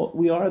spiritual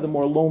we are, the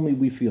more lonely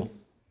we feel.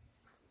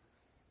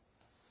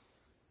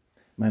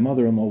 My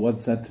mother-in-law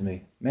once said to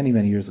me, many,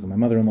 many years ago, my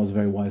mother-in-law is a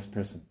very wise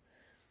person.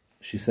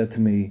 She said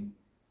to me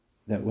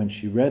that when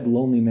she read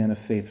Lonely Man of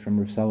Faith from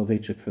Rav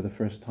Soloveitchik for the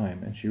first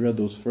time, and she read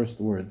those first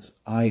words,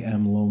 I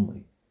am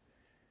lonely,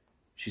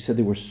 she said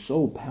they were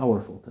so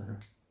powerful to her.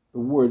 The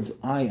words,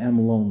 I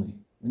am lonely.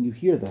 When you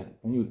hear that,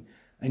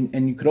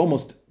 and you could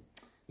almost,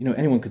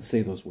 anyone could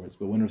say those words,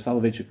 but when Rav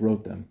Soloveitchik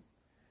wrote them,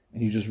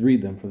 and you just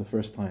read them for the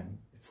first time,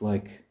 it's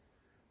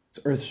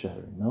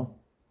earth-shattering, no?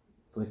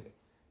 It's like,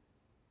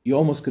 you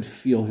almost could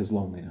feel his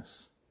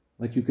loneliness.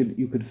 Like you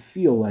could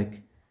feel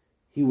like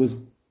he was,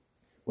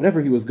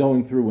 whatever he was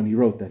going through when he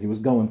wrote that, he was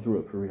going through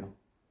it for real.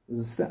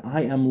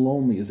 I am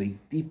lonely is a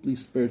deeply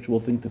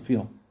spiritual thing to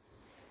feel.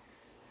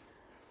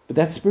 But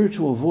that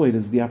spiritual void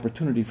is the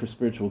opportunity for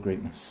spiritual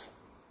greatness.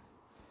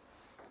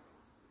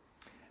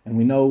 And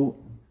we know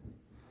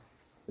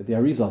that the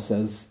Arizal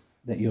says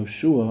that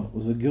Yoshua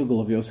was a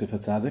Gilgal of Yosef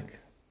HaTzadik,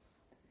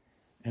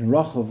 and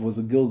Rachav was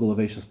a Gilgal of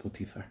Eishes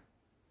Potifar,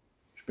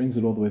 which brings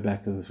it all the way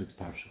back to this week's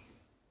Parsha.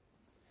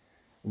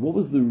 What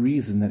was the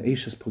reason that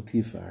Eishes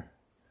Potifar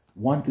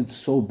wanted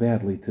so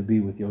badly to be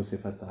with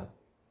Yosef HaTzadik?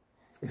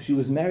 If she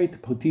was married to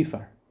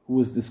Potifar, who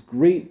was this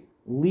great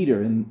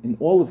leader in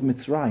all of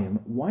Mitzrayim,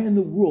 why in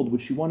the world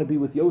would she want to be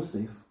with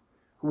Yosef,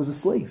 who was a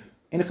slave?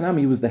 Enechanami,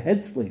 he was the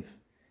head slave.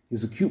 He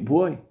was a cute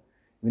boy.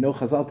 We know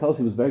Chazal tells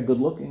he was very good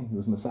looking. He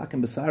was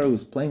Masakin Basara, he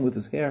was playing with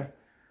his hair.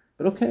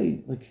 But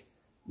okay,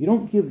 you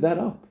don't give that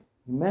up.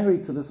 You're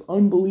married to this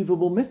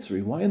unbelievable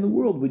Mitzri. Why in the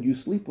world would you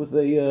sleep with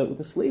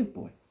a slave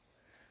boy?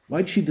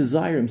 Why'd she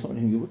desire him?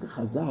 You look at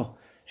Chazal.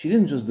 She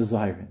didn't just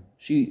desire him.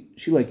 She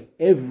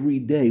every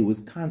day was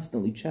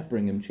constantly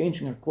cheppering him,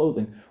 changing her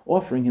clothing,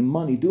 offering him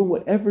money, doing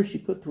whatever she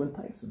could to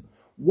entice him.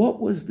 What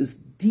was this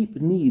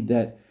deep need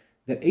that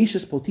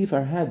Eishes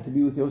Potifar had to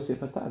be with Yosef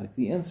HaTzadik?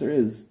 The answer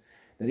is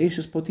that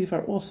Eishes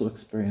Potifar also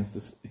experienced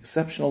this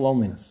exceptional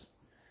loneliness.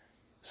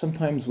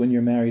 Sometimes when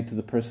you're married to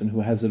the person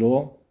who has it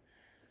all,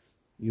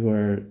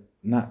 you're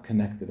not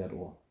connected at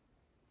all.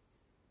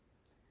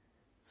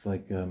 It's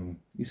like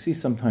you see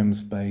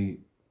sometimes by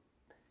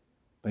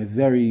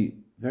very,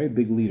 very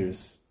big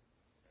leaders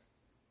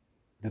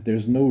that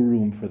there's no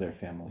room for their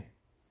family.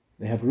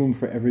 They have room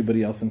for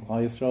everybody else in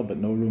Klal Yisrael, but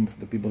no room for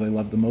the people they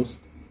love the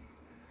most.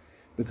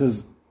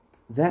 Because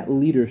that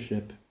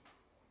leadership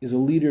is a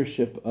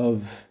leadership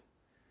of,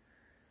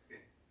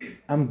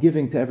 I'm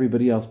giving to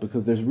everybody else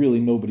because there's really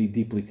nobody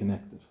deeply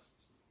connected.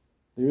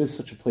 There is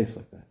such a place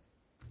like that.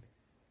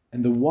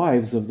 And the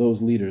wives of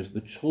those leaders,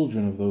 the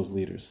children of those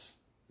leaders,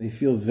 they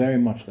feel very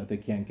much that they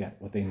can't get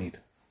what they need.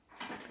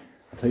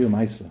 I'll tell you a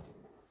Maisa.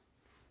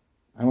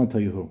 I won't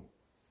tell you who.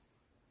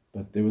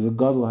 But there was a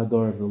Gadol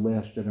Hador of the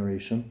last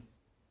generation.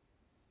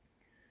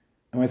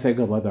 And when I say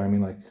Gadol Hador, I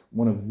mean like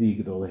one of the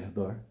Gadol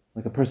Hador.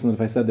 Like a person that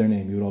if I said their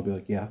name, you would all be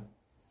like, yeah.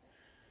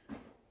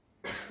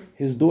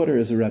 His daughter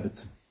is a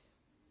Rebbitzin.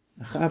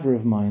 A chaver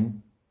of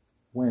mine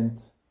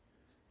went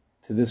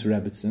to this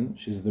Rebbitzin.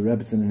 She's the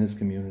Rebbitzin in his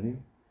community.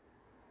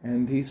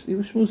 And he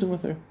was schmoozing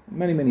with her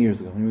many, many years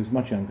ago, when he was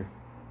much younger.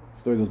 The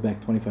story goes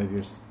back 25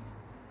 years.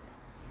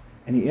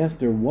 And he asked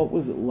her, what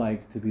was it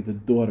like to be the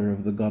daughter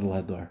of the Gadol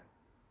Hador?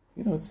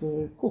 You know, it's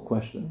a cool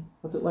question.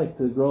 What's it like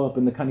to grow up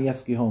in the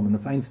Kanievsky home, in the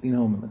Feinstein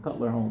home, in the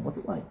Cutler home? What's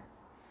it like?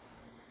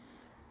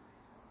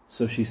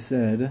 So she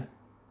said,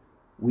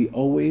 we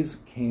always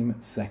came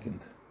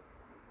second.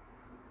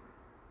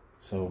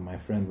 So my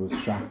friend was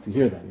shocked to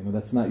hear that. You know,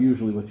 that's not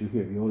usually what you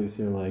hear. You always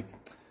hear like,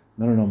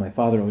 no, my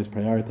father always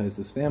prioritized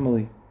his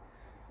family.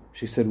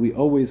 She said, we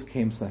always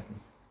came second.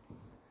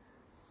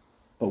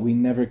 But we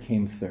never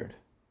came third.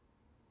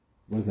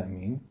 What does that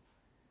mean?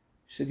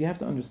 She said, you have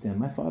to understand,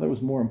 my father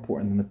was more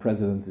important than the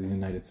President of the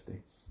United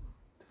States.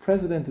 The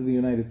President of the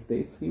United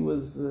States, he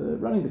was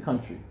running the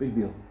country, big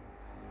deal.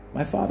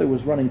 My father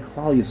was running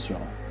Klal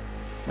Yisrael.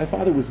 My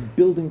father was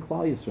building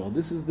Klal Yisrael.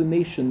 This is the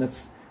nation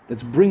that's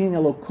bringing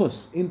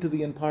Elokus into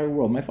the entire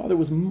world. My father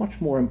was much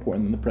more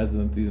important than the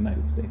President of the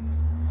United States.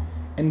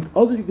 And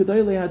other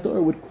Gedolei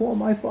Hador would call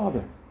my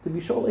father to be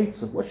Shol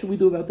Eitzah. What should we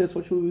do about this?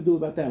 What should we do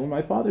about that? When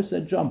my father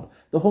said jump,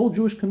 the whole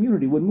Jewish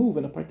community would move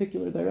in a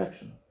particular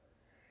direction.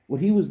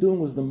 What he was doing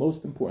was the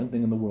most important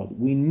thing in the world.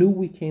 We knew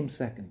we came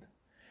second,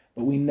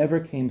 but we never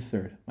came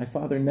third. My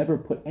father never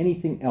put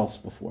anything else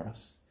before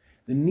us.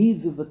 The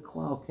needs of the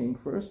klal came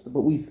first,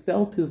 but we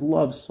felt his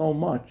love so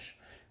much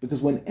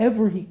because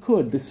whenever he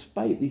could,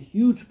 despite the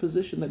huge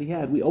position that he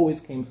had, we always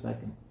came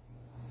second.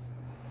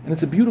 And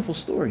it's a beautiful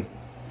story.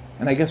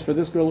 And I guess for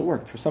this girl it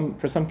worked. For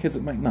some kids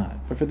it might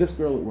not. But for this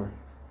girl it worked.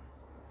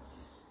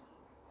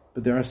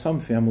 But there are some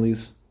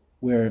families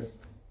where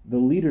the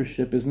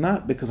leadership is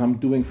not because I'm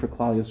doing for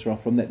Klal Yisrael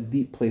from that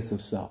deep place of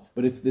self,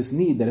 but it's this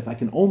need that if I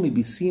can only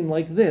be seen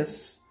like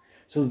this,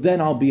 so then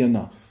I'll be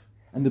enough.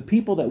 And the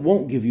people that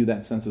won't give you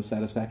that sense of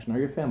satisfaction are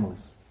your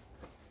families.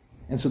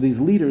 And so these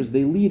leaders,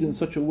 they lead in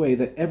such a way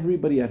that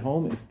everybody at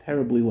home is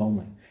terribly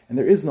lonely. And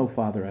there is no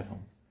father at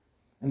home.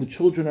 And the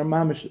children are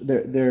mamish,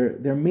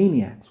 they're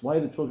maniacs. Why are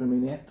the children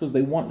maniacs? Because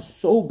they want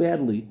so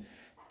badly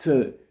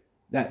to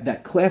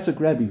that classic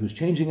Rebbe who's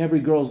changing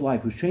every girl's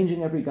life, who's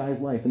changing every guy's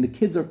life. And the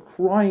kids are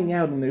crying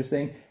out and they're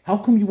saying, how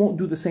come you won't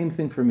do the same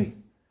thing for me?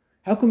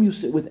 How come you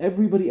sit with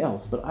everybody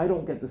else, but I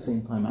don't get the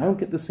same time? I don't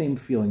get the same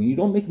feeling. And you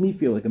don't make me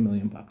feel like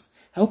 $1,000,000.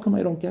 How come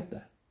I don't get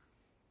that?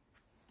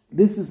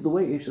 This is the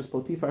way Eishes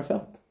Potiphar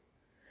felt.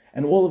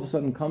 And all of a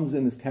sudden comes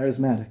in this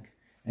charismatic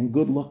and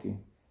good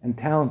looking and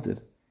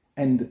talented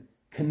and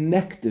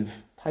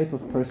connective type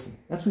of person.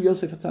 That's who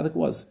Yosef HaTzadik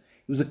was.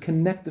 He was a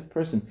connective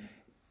person.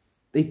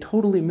 They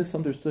totally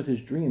misunderstood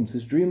his dreams.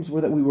 His dreams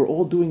were that we were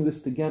all doing this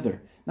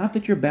together. Not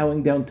that you're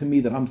bowing down to me,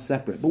 that I'm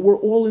separate, but we're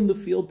all in the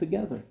field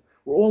together.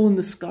 We're all in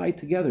the sky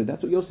together.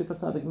 That's what Yosef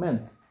HaTzadik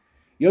meant.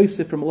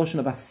 Yosef from Lashon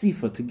of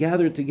Asifa, to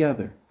gather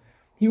together.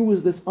 Here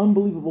was this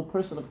unbelievable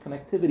person of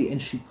connectivity,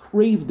 and she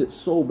craved it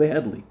so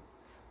badly.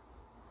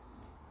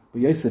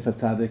 But Yosef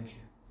HaTzadik,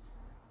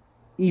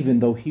 even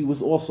though he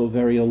was also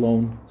very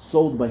alone,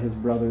 sold by his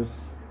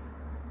brothers,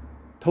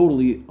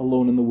 totally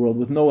alone in the world,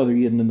 with no other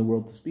Yidden in the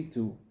world to speak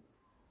to,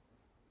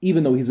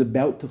 even though he's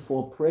about to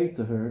fall prey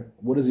to her,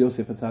 what does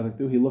Yosef HaTzadik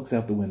do? He looks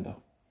out the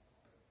window.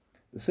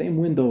 The same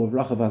window of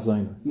Rachav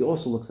HaZayna. He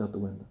also looks out the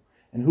window.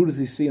 And who does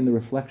he see in the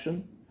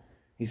reflection?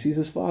 He sees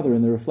his father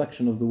in the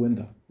reflection of the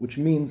window, which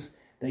means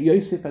that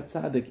Yosef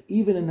HaTzadik,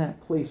 even in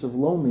that place of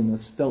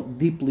loneliness, felt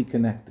deeply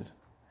connected.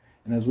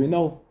 And as we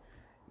know,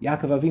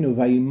 Yaakov Avinu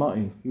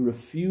Vayimai, he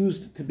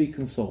refused to be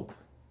consoled.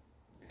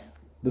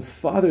 The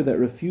father that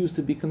refused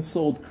to be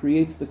consoled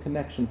creates the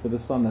connection for the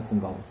son that's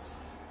in Galus.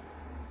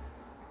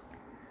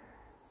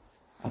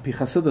 Al-Pi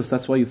Chasidus,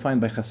 that's why you find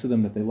by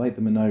Chasidim that they light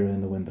the menorah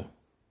in the window.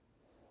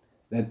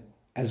 That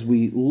as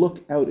we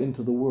look out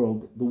into the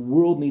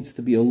world needs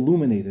to be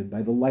illuminated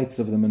by the lights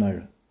of the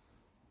menorah.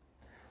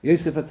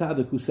 Yosef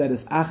HaTzadik, who said,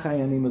 "Es achai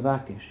ani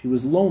mevakesh," he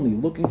was lonely,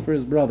 looking for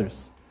his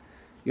brothers.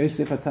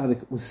 Yosef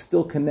HaTzadik was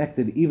still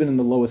connected even in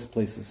the lowest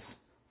places.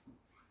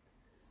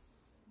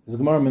 There's a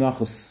Gemara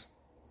Menachos.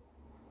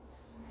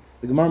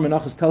 The Gemara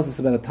Menachos tells us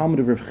about a Talmud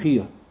of Rav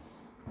Chia.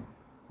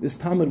 This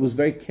Talmud was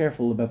very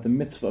careful about the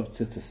mitzvah of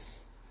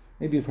tzitzis.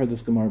 Maybe you've heard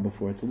this Gemara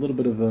before. It's a little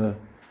bit of a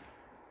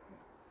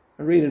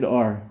rated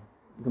R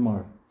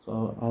Gemara,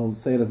 so I'll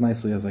say it as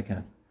nicely as I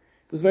can.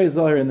 It was very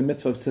zahir in the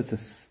mitzvah of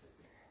tzitzis.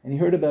 And he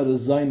heard about a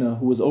Zaina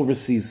who was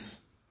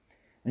overseas,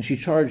 and she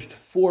charged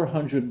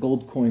 400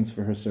 gold coins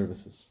for her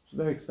services. It's a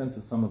very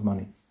expensive sum of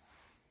money.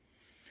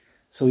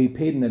 So he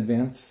paid in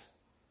advance.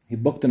 He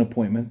booked an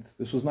appointment.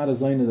 This was not a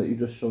Zaina that you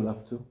just showed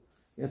up to.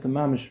 You had to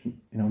mamish,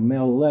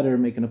 mail a letter,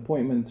 make an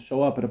appointment,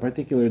 show up at a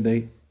particular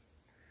date.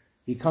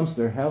 He comes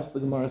to her house, the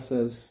Gemara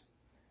says.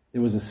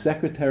 There was a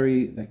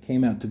secretary that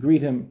came out to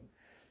greet him.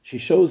 She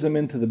shows him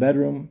into the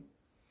bedroom.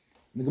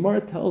 The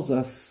Gemara tells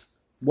us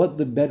what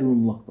the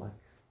bedroom looked like.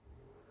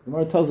 The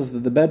Gemara tells us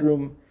that the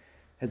bedroom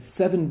had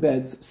 7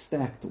 beds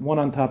stacked one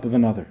on top of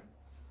another.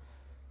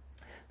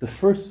 The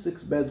first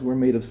 6 beds were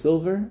made of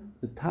silver,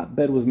 the top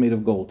bed was made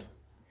of gold.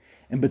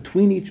 And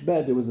between each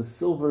bed there was a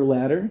silver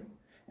ladder,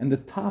 and the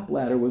top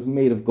ladder was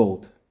made of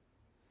gold.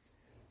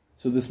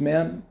 So this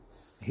man,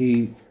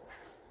 he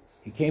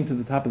came to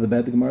the top of the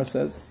bed, the Gemara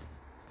says,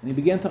 and he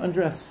began to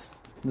undress.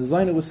 And the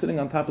Zaina was sitting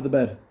on top of the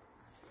bed.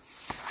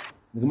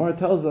 The Gemara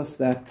tells us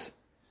that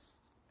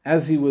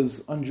as he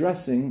was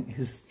undressing,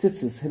 his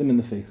tzitzis hit him in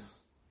the face.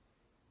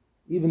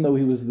 Even though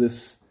he was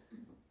this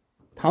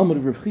Talmud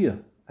of Rav Chia,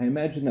 I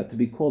imagine that to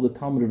be called a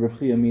Talmud of Rav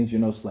Chia means you're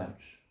no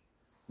slouch.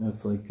 You know,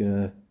 it's like,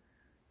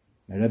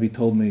 my Rebbe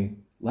told me,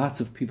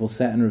 lots of people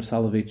sat in Rav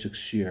Soloveitchik's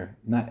shir.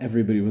 Not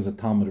everybody was a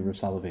Talmud of Rav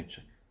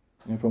Soloveitchik.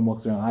 And everyone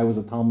walks around, I was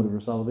a Talmud of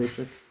Rav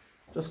Soloveitchik.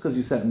 Just because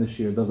you sat in the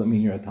shir doesn't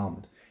mean you're a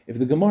Talmud. If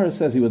the Gemara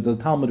says he was a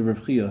Talmud of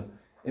Rav Chia,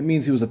 it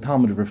means he was a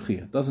Talmud of Rav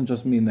Chia. It doesn't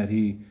just mean that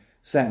he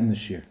sat in the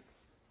shir.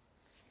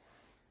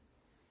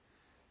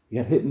 He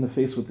got hit in the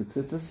face with the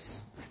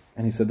tzitzis,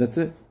 and he said, that's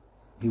it.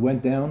 He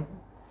went down,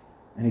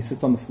 and he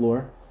sits on the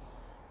floor,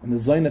 and the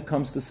Zaina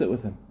comes to sit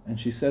with him. And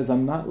she says,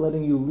 I'm not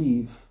letting you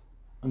leave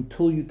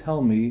until you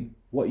tell me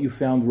what you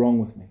found wrong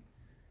with me.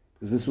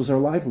 Because this was her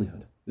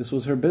livelihood. This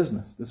was her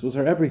business. This was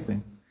her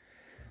everything.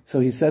 So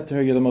he said to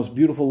her, you're the most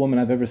beautiful woman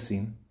I've ever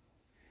seen.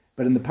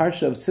 But in the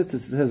parsha of Tzitzis, it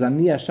says,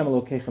 Ani Hashem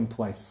Elokeichem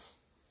twice.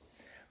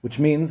 Which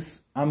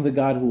means, I'm the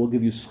God who will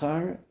give you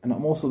schar, and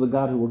I'm also the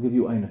God who will give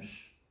you einish.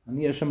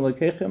 Ani Hashem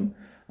Elokeichem,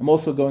 I'm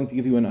also going to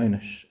give you an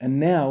einish. And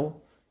now,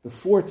 the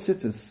 4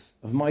 tzitzis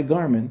of my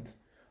garment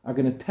are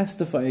going to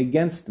testify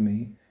against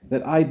me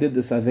that I did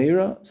this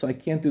aveira, so I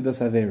can't do this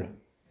aveira.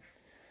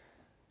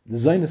 The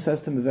Zaina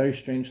says to him a very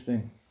strange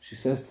thing. She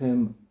says to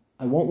him,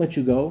 I won't let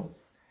you go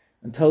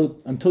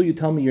until you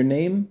tell me your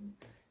name,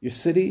 your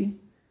city,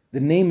 the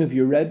name of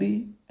your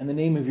Rebbe, and the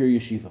name of your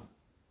yeshiva.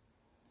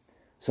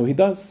 So he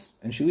does,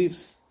 and she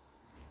leaves.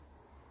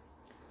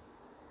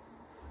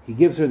 He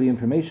gives her the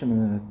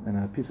information in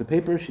a piece of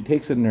paper. She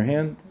takes it in her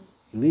hand.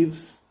 He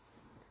leaves.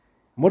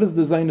 And what does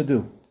the Zaina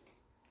do?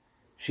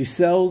 She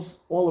sells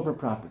all of her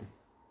property.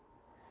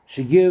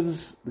 She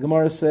gives, the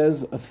Gemara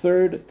says,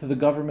 1/3 to the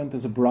government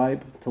as a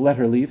bribe to let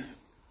her leave.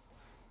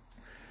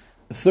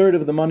 1/3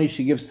 of the money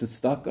she gives to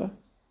tzedakah.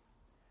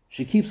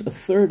 She keeps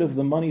 1/3 of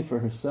the money for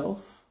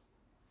herself,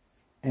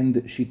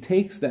 and she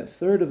takes that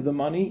 1/3 of the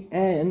money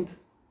and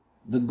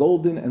the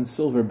golden and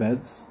silver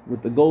beds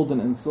with the golden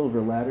and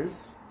silver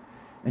ladders,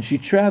 and she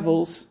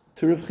travels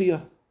to Rav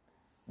Chia.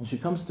 And she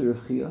comes to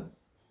Rav Chia,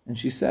 and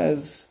she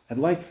says, I'd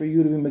like for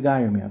you to be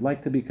megayer me. I'd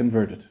like to be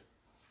converted.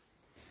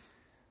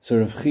 So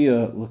Rav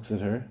Chia looks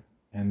at her,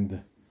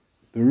 and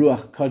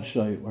Beruach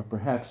Kadshay, or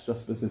perhaps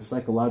just with his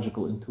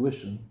psychological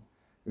intuition,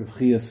 Rav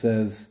Chia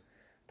says,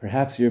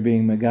 perhaps you're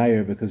being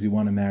megayer because you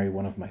want to marry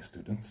one of my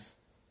students.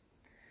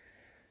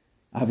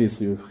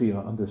 Obviously Rav Chia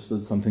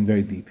understood something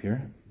very deep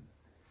here.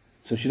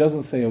 So she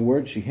doesn't say a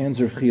word, she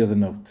hands Rav Chia the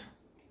note.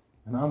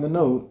 And on the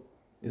note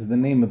is the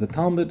name of the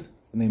Talmud,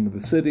 the name of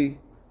the city,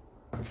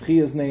 Rav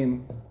Chia's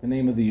name, the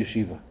name of the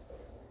yeshiva.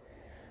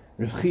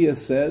 Rav Chia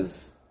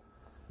says,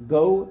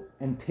 go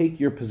and take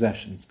your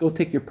possessions. Go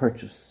take your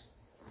purchase.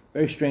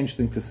 Very strange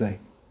thing to say.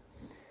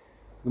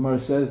 The Gemara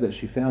says that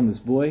she found this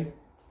boy.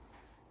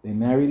 They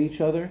married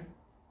each other.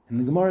 And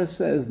the Gemara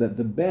says that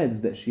the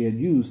beds that she had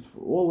used for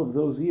all of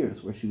those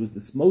years, where she was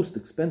the most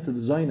expensive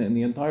Zaina in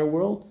the entire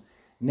world,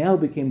 now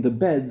became the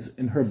beds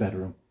in her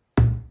bedroom.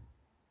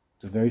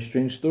 It's a very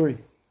strange story.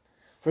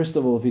 First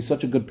of all, if he's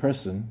such a good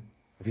person,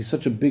 if he's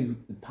such a big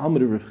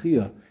Talmud of Rav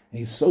Chia, and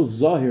he's so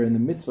zahir in the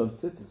mitzvah of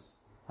tzitzis,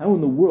 how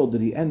in the world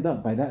did he end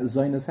up by that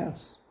Zaina's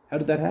house? How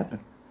did that happen?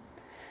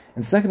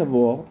 And second of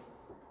all,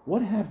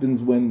 what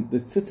happens when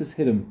the tzitzis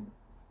hit him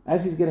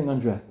as he's getting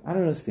undressed? I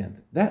don't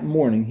understand. That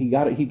morning, he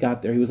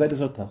got there, he was at his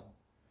hotel.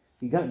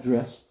 He got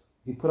dressed,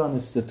 he put on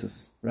his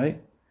tzitzis,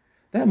 right?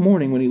 That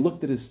morning, when he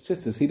looked at his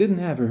tzitzis, he didn't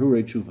have her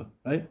Hurei Tshuva,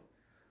 right?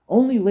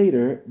 Only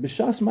later,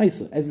 B'shas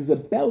Maisa, as he's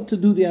about to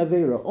do the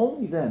Aveira,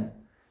 only then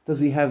does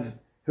he have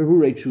her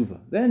Hurei Tshuva.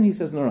 Then he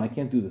says, no, I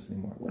can't do this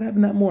anymore. What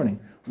happened that morning?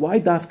 Why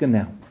Dafka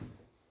now?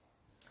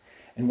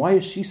 And why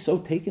is she so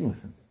taken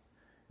with him?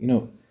 You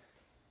know,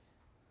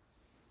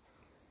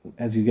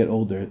 as you get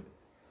older,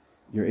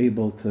 you're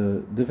able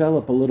to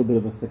develop a little bit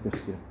of a thicker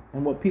skin.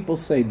 And what people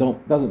say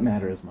doesn't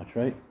matter as much,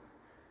 right?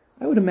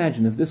 I would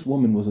imagine if this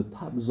woman was a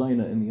top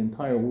Zaina in the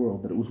entire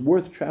world, that it was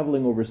worth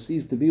traveling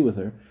overseas to be with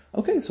her.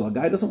 Okay, so a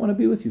guy doesn't want to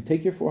be with you.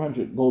 Take your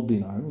 400 gold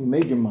dinar. You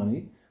made your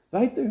money.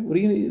 Weiter. What do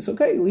you need? It's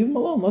okay. Leave him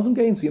alone. Muslim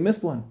gain. So you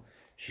missed one.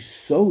 She's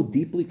so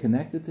deeply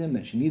connected to him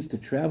that she needs to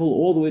travel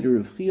all the way to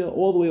Rav Chia,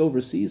 all the way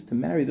overseas to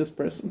marry this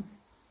person.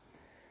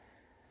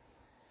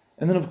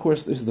 And then, of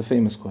course, there's the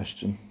famous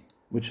question,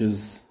 which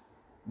is,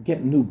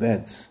 get new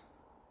beds.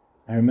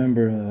 I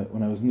remember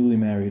when I was newly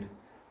married,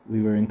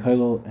 we were in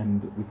Kailal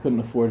and we couldn't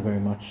afford very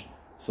much.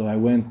 So I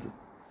went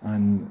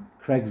on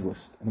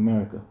Craigslist in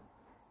America,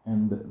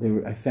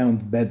 and I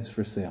found beds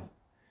for sale.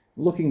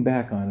 Looking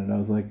back on it, I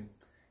was like,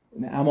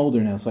 I'm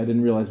older now, so I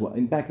didn't realize what.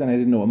 And back then, I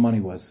didn't know what money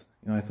was.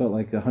 I thought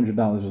like $100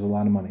 was a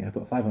lot of money. I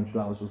thought $500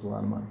 was a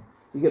lot of money.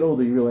 You get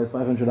older, you realize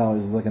 $500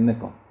 is like a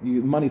nickel.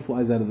 Money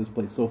flies out of this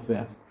place so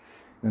fast.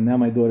 And now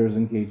my daughter is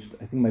engaged.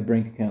 I think my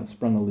bank account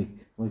sprung a leak.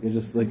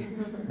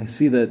 I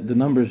see that the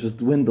numbers just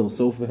dwindle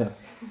so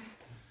fast.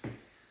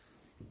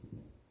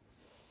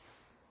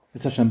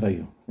 It's Hashem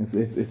Bayu.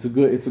 It's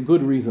a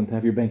good reason to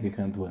have your bank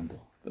account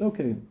dwindle. But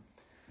okay.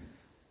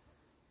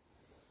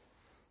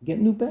 Get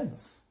new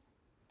beds.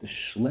 The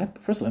schlep,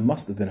 first of all, it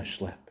must have been a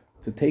schlep.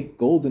 To take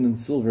golden and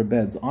silver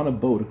beds on a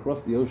boat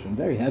across the ocean,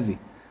 very heavy.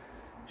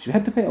 She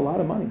had to pay a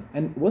lot of money.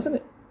 And wasn't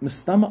it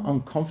mistama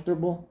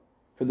uncomfortable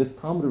for this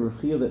Talmud of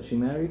Rechia that she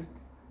married?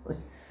 Like,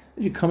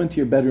 you come into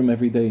your bedroom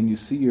every day and you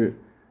see your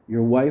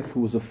wife,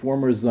 who was a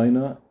former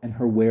Zaina, and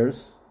her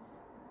wares.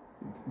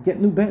 Get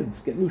new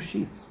beds, get new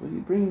sheets. What are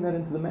you bringing that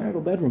into the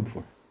marital bedroom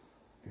for?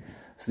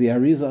 So the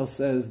Arizal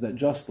says that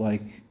just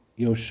like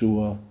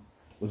Yoshua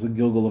was a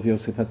Gilgal of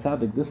Yosef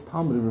HaTzadik, this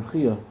Talmud of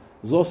Rechia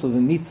was also the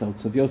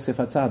Nitzotz of Yosef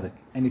HaTzadik.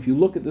 And if you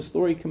look at the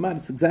story come out,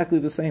 it's exactly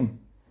the same.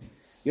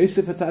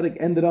 Yosef HaTzadik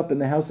ended up in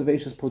the house of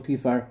Eshes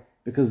Potifar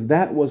because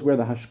that was where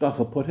the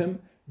Hashkacha put him.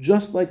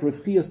 Just like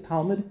Rav Chia's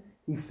Talmud,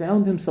 he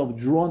found himself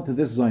drawn to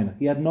this Zaina.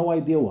 He had no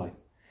idea why.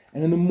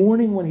 And in the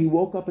morning when he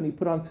woke up and he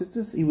put on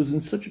tzitzis, he was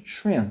in such a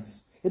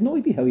trance. He had no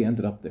idea how he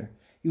ended up there.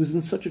 He was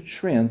in such a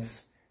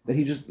trance that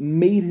he just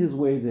made his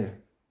way there.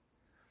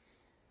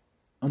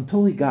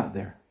 Until he got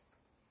there.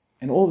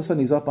 And all of a sudden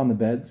he's up on the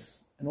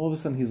beds, and all of a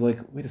sudden he's like,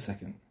 wait a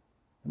second,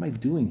 what am I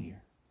doing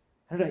here?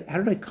 How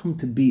did I come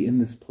to be in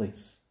this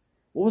place?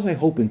 What was I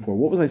hoping for?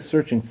 What was I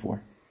searching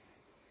for?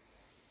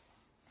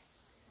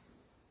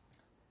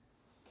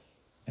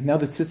 And now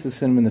the tzitzis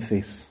hit him in the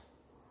face.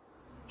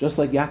 Just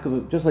like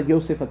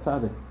Yosef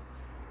HaTzadik.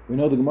 We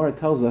know the Gemara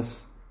tells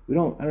us, we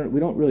don't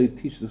really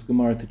teach this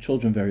Gemara to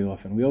children very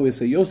often. We always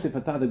say Yosef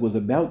HaTzadik was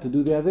about to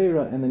do the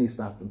Aveira and then he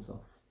stopped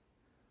himself.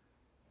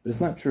 But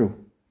it's not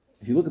true.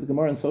 If you look at the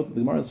Gemara in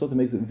Sota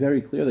makes it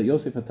very clear that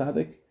Yosef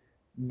HaTzadik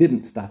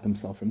didn't stop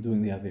himself from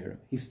doing the Aveira.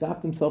 He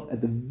stopped himself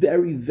at the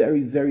very,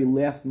 very, very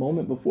last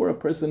moment before a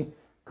person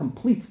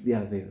completes the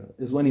Aveira,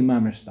 is when he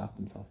mamish stopped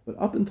himself. But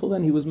up until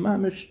then, he was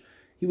mamish,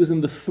 he was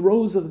in the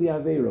throes of the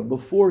Aveira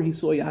before he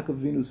saw Yaakov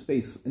Avinu's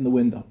face in the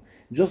window.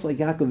 Just like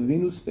Yaakov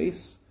Avinu's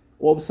face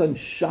all of a sudden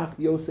shocked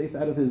Yosef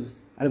out of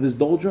his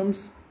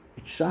doldrums,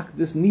 it shocked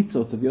this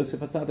nitzotz of Yosef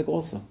HaTzadik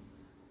also.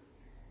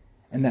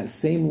 And that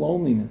same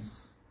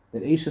loneliness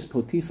that Eshes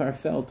Potifar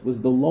felt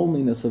was the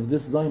loneliness of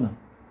this Zaina.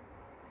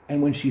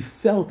 And when she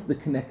felt the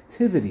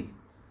connectivity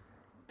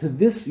to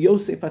this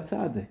Yosef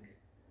HaTzadik,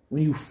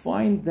 when you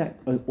find that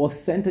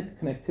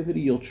authentic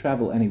connectivity, you'll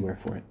travel anywhere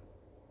for it.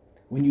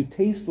 When you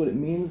taste what it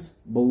means,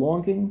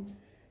 belonging,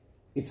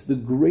 it's the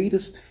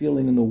greatest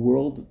feeling in the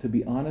world to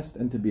be honest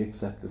and to be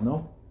accepted,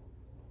 no?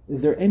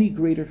 Is there any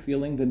greater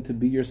feeling than to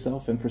be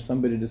yourself and for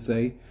somebody to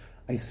say,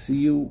 I see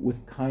you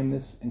with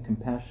kindness and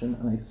compassion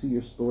and I see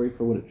your story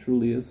for what it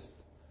truly is?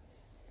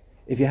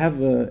 If you have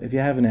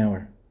an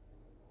hour,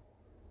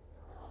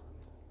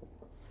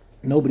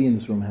 nobody in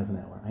this room has an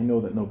hour. I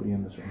know that nobody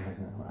in this room has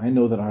an hour. I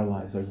know that our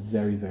lives are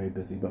very, very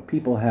busy, but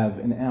people have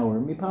an hour.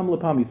 Mipam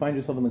lapam, you find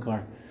yourself in the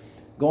car.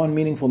 Go on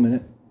Meaningful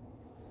Minute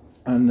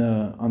on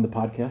the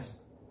podcast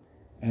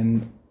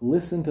and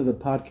listen to the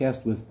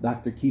podcast with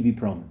Dr. Kivi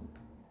Perlman.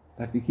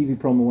 Dr. Kivi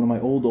Perlman, one of my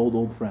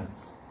old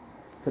friends.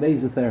 Today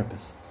he's a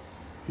therapist.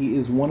 He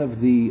is one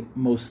of the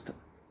most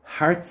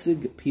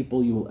heartzig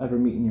people you will ever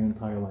meet in your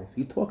entire life.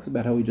 He talks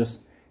about how he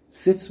just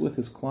sits with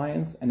his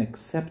clients and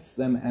accepts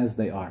them as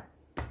they are.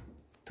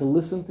 To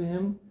listen to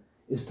him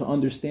is to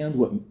understand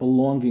what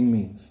belonging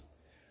means.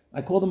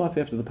 I called him up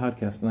after the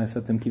podcast and I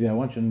said to him, Kivi, I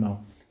want you to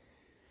know,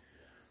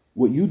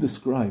 what you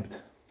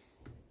described,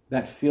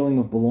 that feeling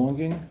of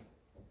belonging,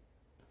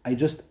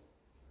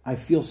 I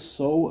feel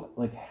so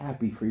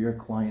happy for your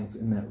clients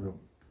in that room.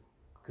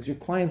 Because your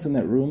clients in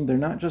that room, they're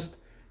not just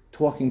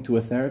talking to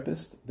a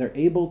therapist, they're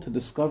able to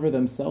discover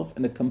themselves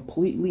in a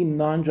completely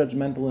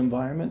non-judgmental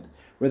environment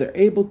where they're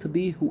able to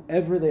be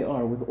whoever they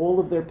are, with all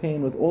of their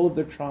pain, with all of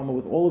their trauma,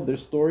 with all of their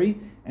story,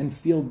 and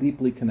feel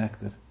deeply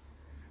connected.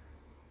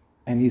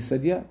 And he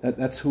said, yeah,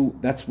 that's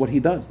what he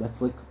does. That's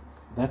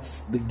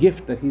the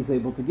gift that he's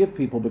able to give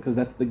people, because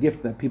that's the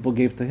gift that people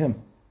gave to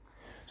him.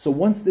 So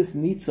once this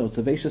nitzotz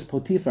of Eshes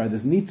Potifar,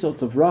 this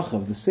nitzotz of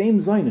Rachav, the same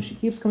Zaina, she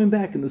keeps coming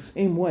back in the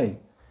same way.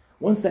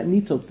 Once that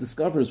nitzotz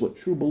discovers what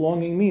true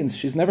belonging means,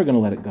 she's never going to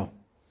let it go.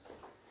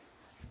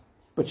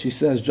 But she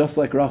says, just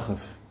like Rachav,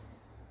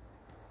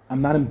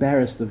 I'm not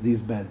embarrassed of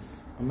these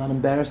beds. I'm not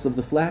embarrassed of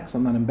the flax.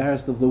 I'm not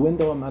embarrassed of the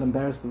window. I'm not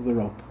embarrassed of the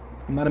rope.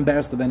 I'm not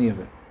embarrassed of any of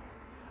it.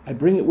 I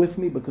bring it with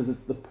me because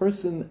it's the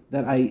person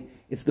that I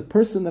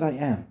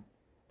am.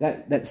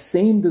 That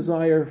same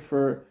desire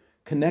for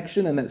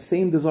connection and that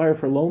same desire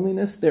for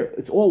loneliness,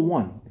 it's all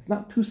one. It's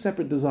not two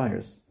separate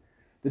desires.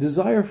 The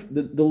desire,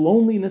 the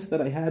loneliness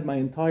that I had my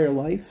entire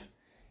life,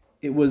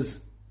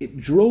 it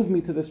drove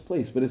me to this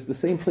place, but it's the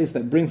same place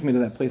that brings me to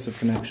that place of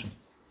connection.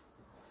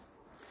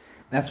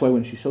 That's why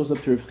when she shows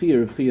up to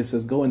Rav Chia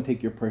says, go and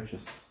take your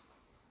purchase.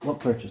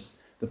 What purchase?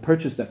 the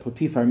purchase that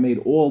Potiphar made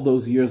all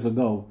those years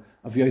ago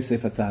of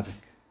Yosef HaTzadik.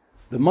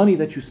 The money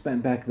that you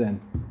spent back then,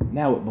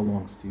 now it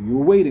belongs to you. You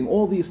were waiting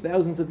all these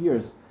thousands of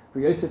years for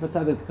Yosef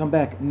HaTzadik to come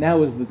back.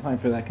 Now is the time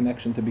for that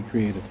connection to be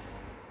created.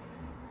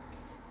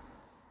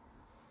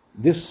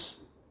 This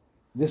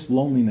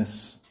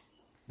loneliness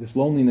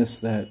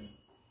that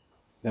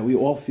we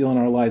all feel in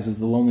our lives is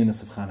the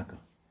loneliness of Hanukkah.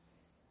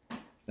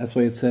 That's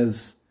why it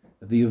says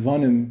that the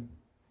Yevonim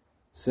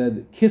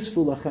said,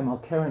 Kisfu lachem al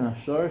keren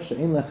ashor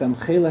she'ein lechem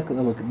chelek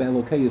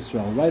be'elokei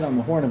Yisrael, right on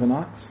the horn of an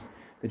ox,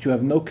 that you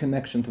have no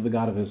connection to the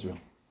God of Israel.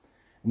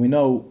 And we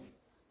know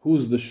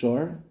who's the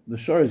shor. The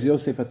shor is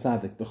Yosef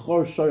HaTzadik. The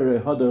chor shor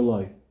hadar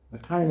loy. The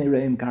karnei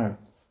re'im kar.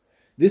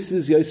 This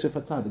is Yosef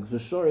HaTzadik. The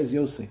shor is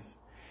Yosef.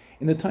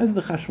 In the times of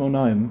the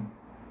Chashmonaim,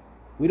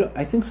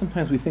 I think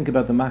sometimes we think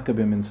about the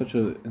Maccabim in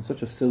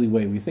such a silly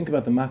way. We think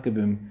about the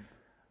Maccabim.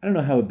 I don't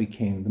know how it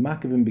became. The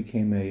Maccabim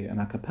became an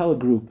a cappella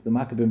group. The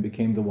Maccabim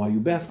became the YU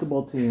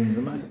basketball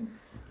team.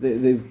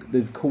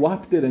 They've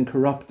co-opted and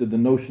corrupted the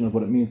notion of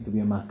what it means to be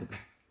a Maccabee.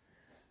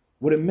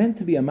 What it meant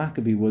to be a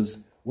Maccabee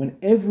was when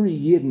every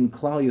Yid in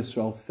Klal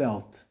Yisrael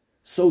felt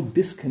so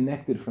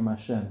disconnected from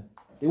Hashem.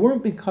 They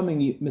weren't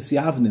becoming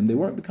Misyavnim. They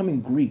weren't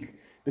becoming Greek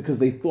because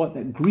they thought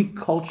that Greek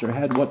culture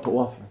had what to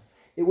offer.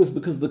 It was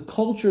because the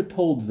culture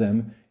told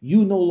them,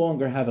 you no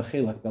longer have a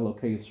chelak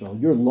belokei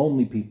Yisrael. You're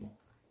lonely people.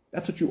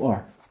 That's what you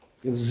are.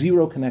 You have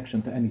zero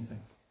connection to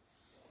anything.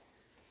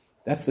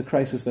 That's the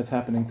crisis that's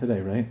happening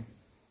today, right?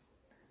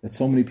 That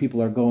so many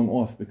people are going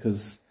off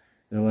because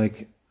they're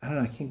like, I don't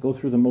know, I can't go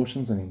through the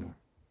motions anymore.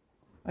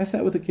 I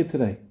sat with a kid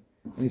today,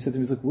 and he said to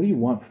me, he's like, what do you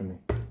want from me?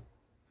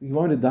 You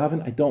want me to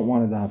daven? I don't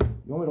want to daven.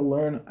 You want me to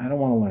learn? I don't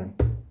want to learn.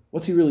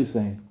 What's he really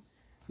saying?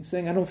 He's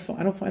saying, I don't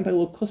find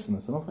Elokus in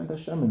this. I don't find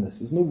Hashem in this.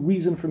 There's no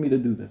reason for me to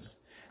do this.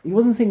 He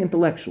wasn't saying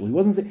intellectual.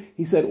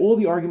 He said all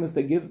the arguments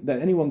that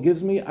anyone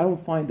gives me, I don't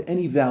find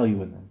any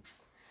value in them.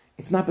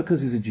 It's not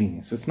because he's a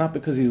genius. It's not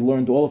because he's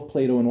learned all of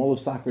Plato and all of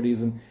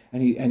Socrates and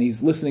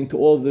he's listening to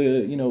all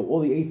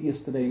the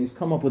atheists today and he's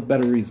come up with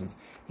better reasons.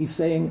 He's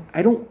saying,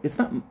 it's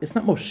not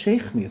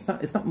moshech me.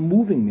 It's not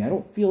moving me. I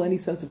don't feel any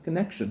sense of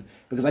connection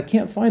because I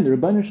can't find the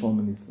Rebbeinu Shalom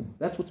in these things.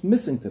 That's what's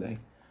missing today.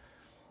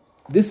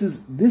 This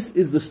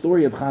is the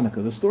story of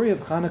Hanukkah. The story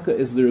of Hanukkah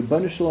is the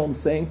Rebbeinu Shalom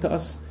saying to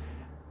us,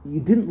 you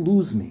didn't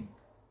lose me.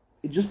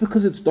 Just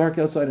because it's dark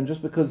outside and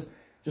just because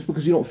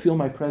you don't feel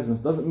my presence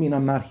doesn't mean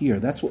I'm not here.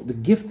 That's what the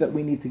gift that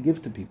we need to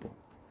give to people.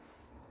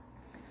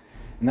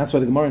 And that's why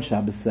the Gemara in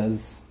Shabbos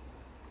says,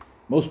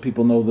 most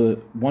people know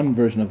the one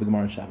version of the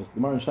Gemara in Shabbos. The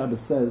Gemara in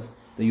Shabbos says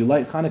that you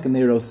light Hanukkah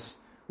Neros.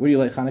 Where do you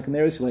light Hanukkah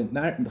Neros? You light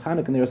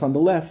Hanukkah Neros on the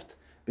left,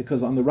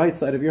 because on the right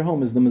side of your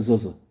home is the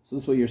mezuzah. So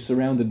this way you're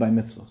surrounded by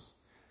mitzvos.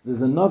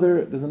 There's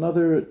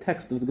another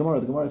text of the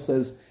Gemara. The Gemara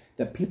says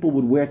that people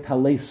would wear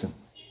talesim.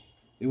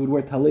 They would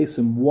wear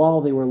talesim while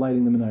they were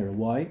lighting the menorah.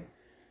 Why?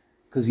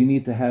 Because you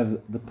need to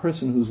have the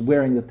person who's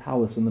wearing the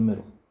talis in the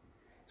middle.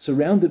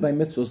 Surrounded by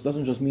mitzvos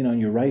doesn't just mean on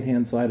your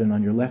right-hand side and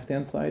on your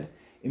left-hand side.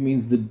 It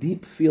means the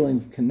deep feeling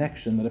of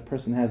connection that a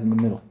person has in the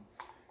middle.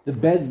 The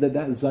beds that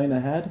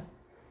Zaina had,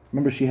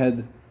 remember she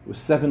had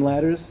 7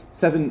 ladders,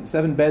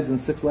 seven beds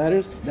and 6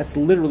 ladders? That's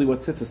literally what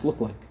tzitzis look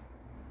like.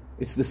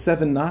 It's the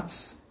 7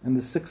 knots and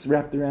the 6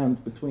 wrapped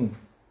around between.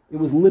 It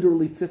was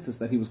literally tzitzis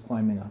that he was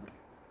climbing up.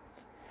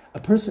 A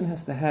person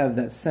has to have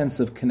that sense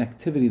of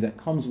connectivity that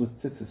comes with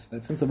tzitzis,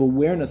 that sense of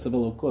awareness of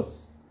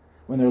Elokus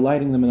when they're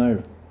lighting the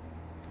menorah.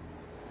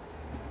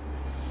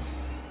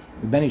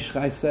 The Ben Ish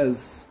Chai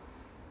says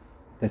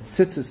that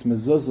tzitzis,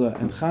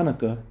 mezuzah, and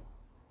Chanukah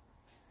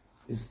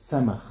is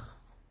tzemach.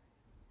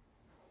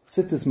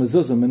 Tzitzis,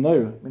 mezuzah,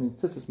 menorah, meaning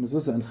tzitzis,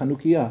 mezuzah, and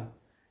Chanukiyah,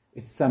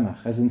 it's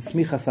tzemach, as in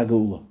smichas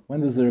hageulah.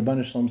 When does the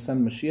Rebbeinu Shalom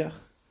send Mashiach?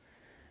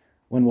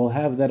 When we'll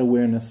have that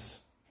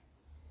awareness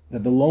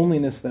that the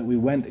loneliness that we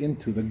went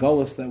into, the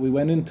gullus that we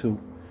went into,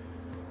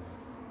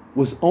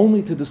 was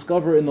only to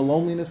discover in the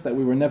loneliness that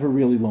we were never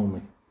really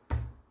lonely.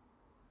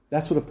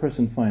 That's what a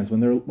person finds. When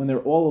they're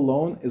all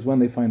alone is when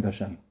they find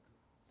Hashem.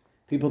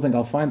 People think,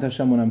 I'll find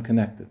Hashem when I'm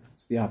connected.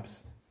 It's the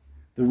opposite.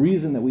 The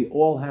reason that we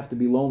all have to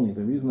be lonely,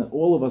 the reason that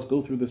all of us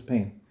go through this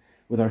pain,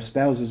 with our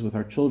spouses, with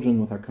our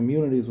children, with our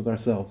communities, with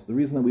ourselves, the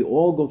reason that we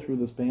all go through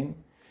this pain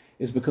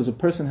is because a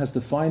person has to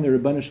find the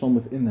Rebbeinu Shalom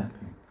within that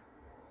pain.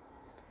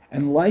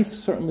 And life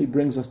certainly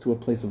brings us to a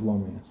place of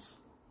loneliness.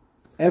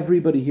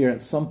 Everybody here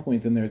at some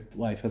point in their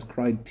life has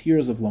cried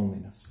tears of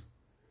loneliness.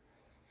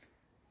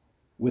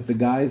 With the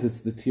guys,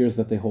 it's the tears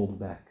that they hold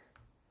back.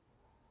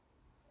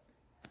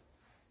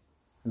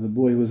 There's a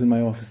boy who was in my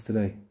office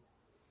today.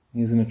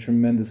 He's in a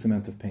tremendous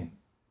amount of pain.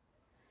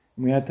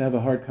 And we had to have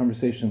a hard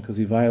conversation because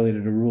he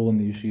violated a rule in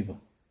the yeshiva.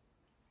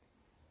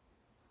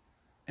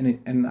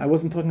 And I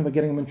wasn't talking about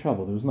getting him in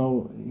trouble. He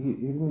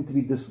didn't need to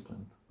be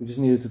disciplined. We just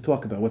needed to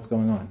talk about what's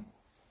going on.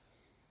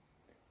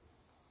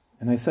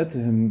 And I said to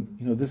him,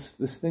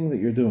 this thing that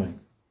you're doing,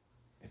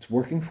 it's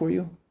working for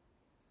you?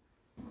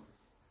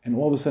 And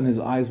all of a sudden his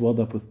eyes welled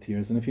up with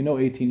tears. And if you know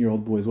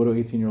 18-year-old boys, what do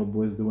 18-year-old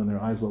boys do when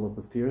their eyes well up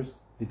with tears?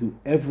 They do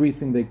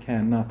everything they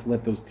can not to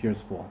let those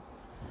tears fall.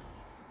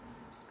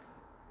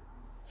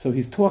 So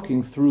he's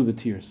talking through the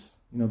tears.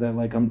 That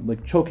like I'm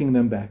like choking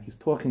them back. He's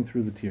talking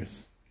through the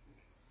tears.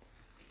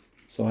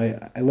 So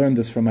I learned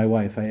this from my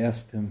wife. I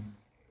asked him,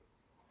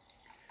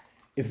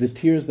 if the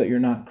tears that you're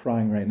not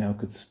crying right now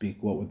could speak,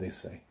 what would they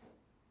say?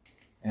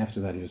 After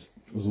that, it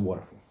was a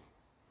waterfall.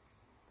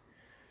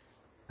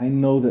 I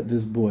know that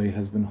this boy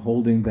has been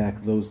holding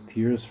back those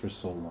tears for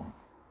so long.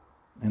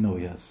 I know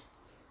he has.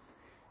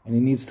 And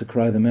he needs to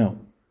cry them out.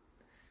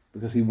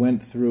 Because he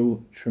went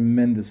through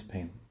tremendous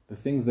pain. The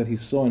things that he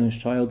saw in his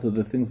childhood,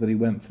 the things that he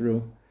went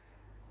through.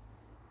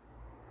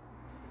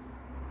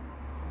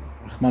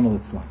 Rahman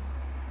al-Islam.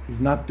 He's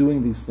not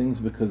doing these things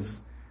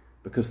because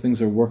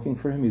things are working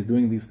for him. He's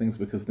doing these things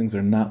because things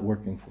are not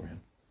working for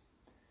him.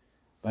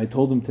 But I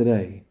told him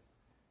today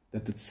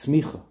that the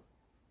tzmicha,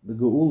 the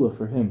geula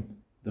for him,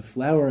 the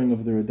flowering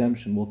of the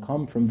redemption will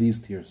come from these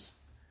tears.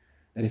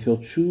 That if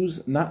he'll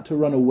choose not to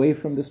run away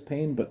from this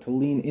pain, but to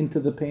lean into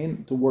the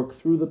pain, to work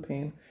through the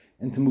pain,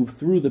 and to move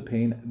through the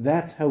pain,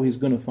 that's how he's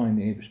going to find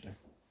the Eibishter.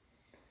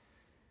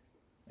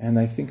 And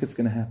I think it's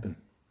going to happen.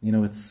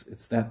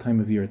 It's that time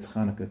of year, it's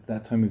Hanukkah, it's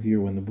that time of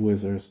year when the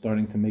boys are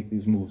starting to make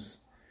these moves.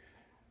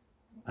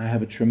 I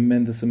have a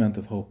tremendous amount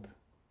of hope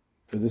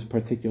for this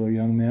particular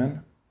young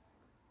man,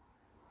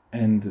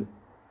 and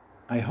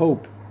I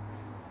hope,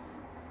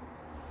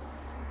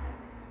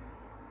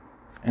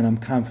 and I'm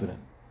confident,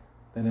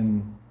 that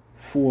in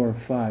 4,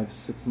 5,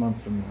 6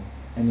 months from now,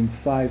 and in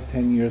 5,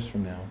 10 years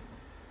from now,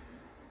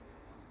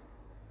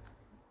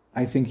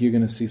 I think you're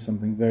going to see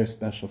something very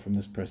special from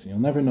this person. You'll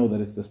never know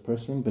that it's this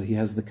person, but he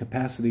has the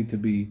capacity to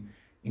be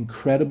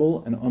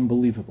incredible and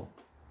unbelievable.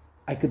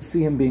 I could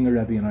see him being a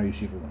Rebbe in our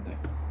yeshiva one day.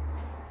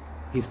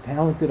 He's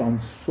talented on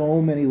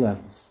so many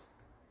levels.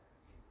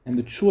 And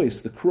the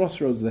choice, the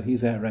crossroads that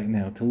he's at right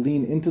now, to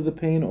lean into the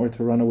pain or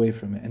to run away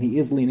from it, and he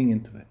is leaning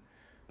into it.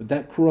 But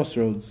that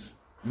crossroads,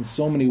 in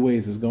so many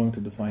ways, is going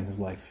to define his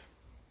life,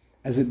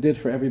 as it did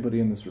for everybody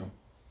in this room.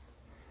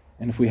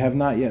 And if we have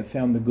not yet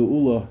found the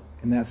geula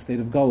in that state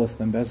of galus,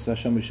 then Be'ez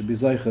Hashem we should be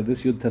zaycha,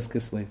 this Yud Tes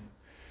Kislev,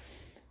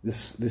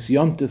 this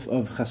yontif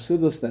of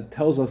Chassidus that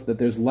tells us that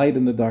there's light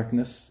in the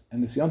darkness,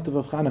 and this yontif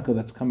of Hanukkah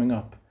that's coming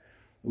up.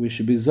 We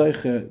should be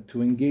zaycha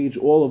to engage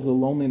all of the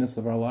loneliness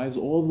of our lives,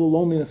 all of the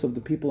loneliness of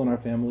the people in our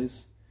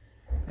families,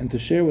 and to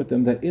share with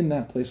them that in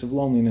that place of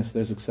loneliness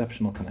there's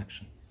exceptional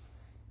connection.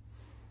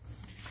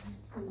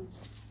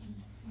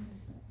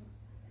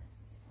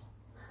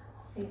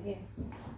 Thank you.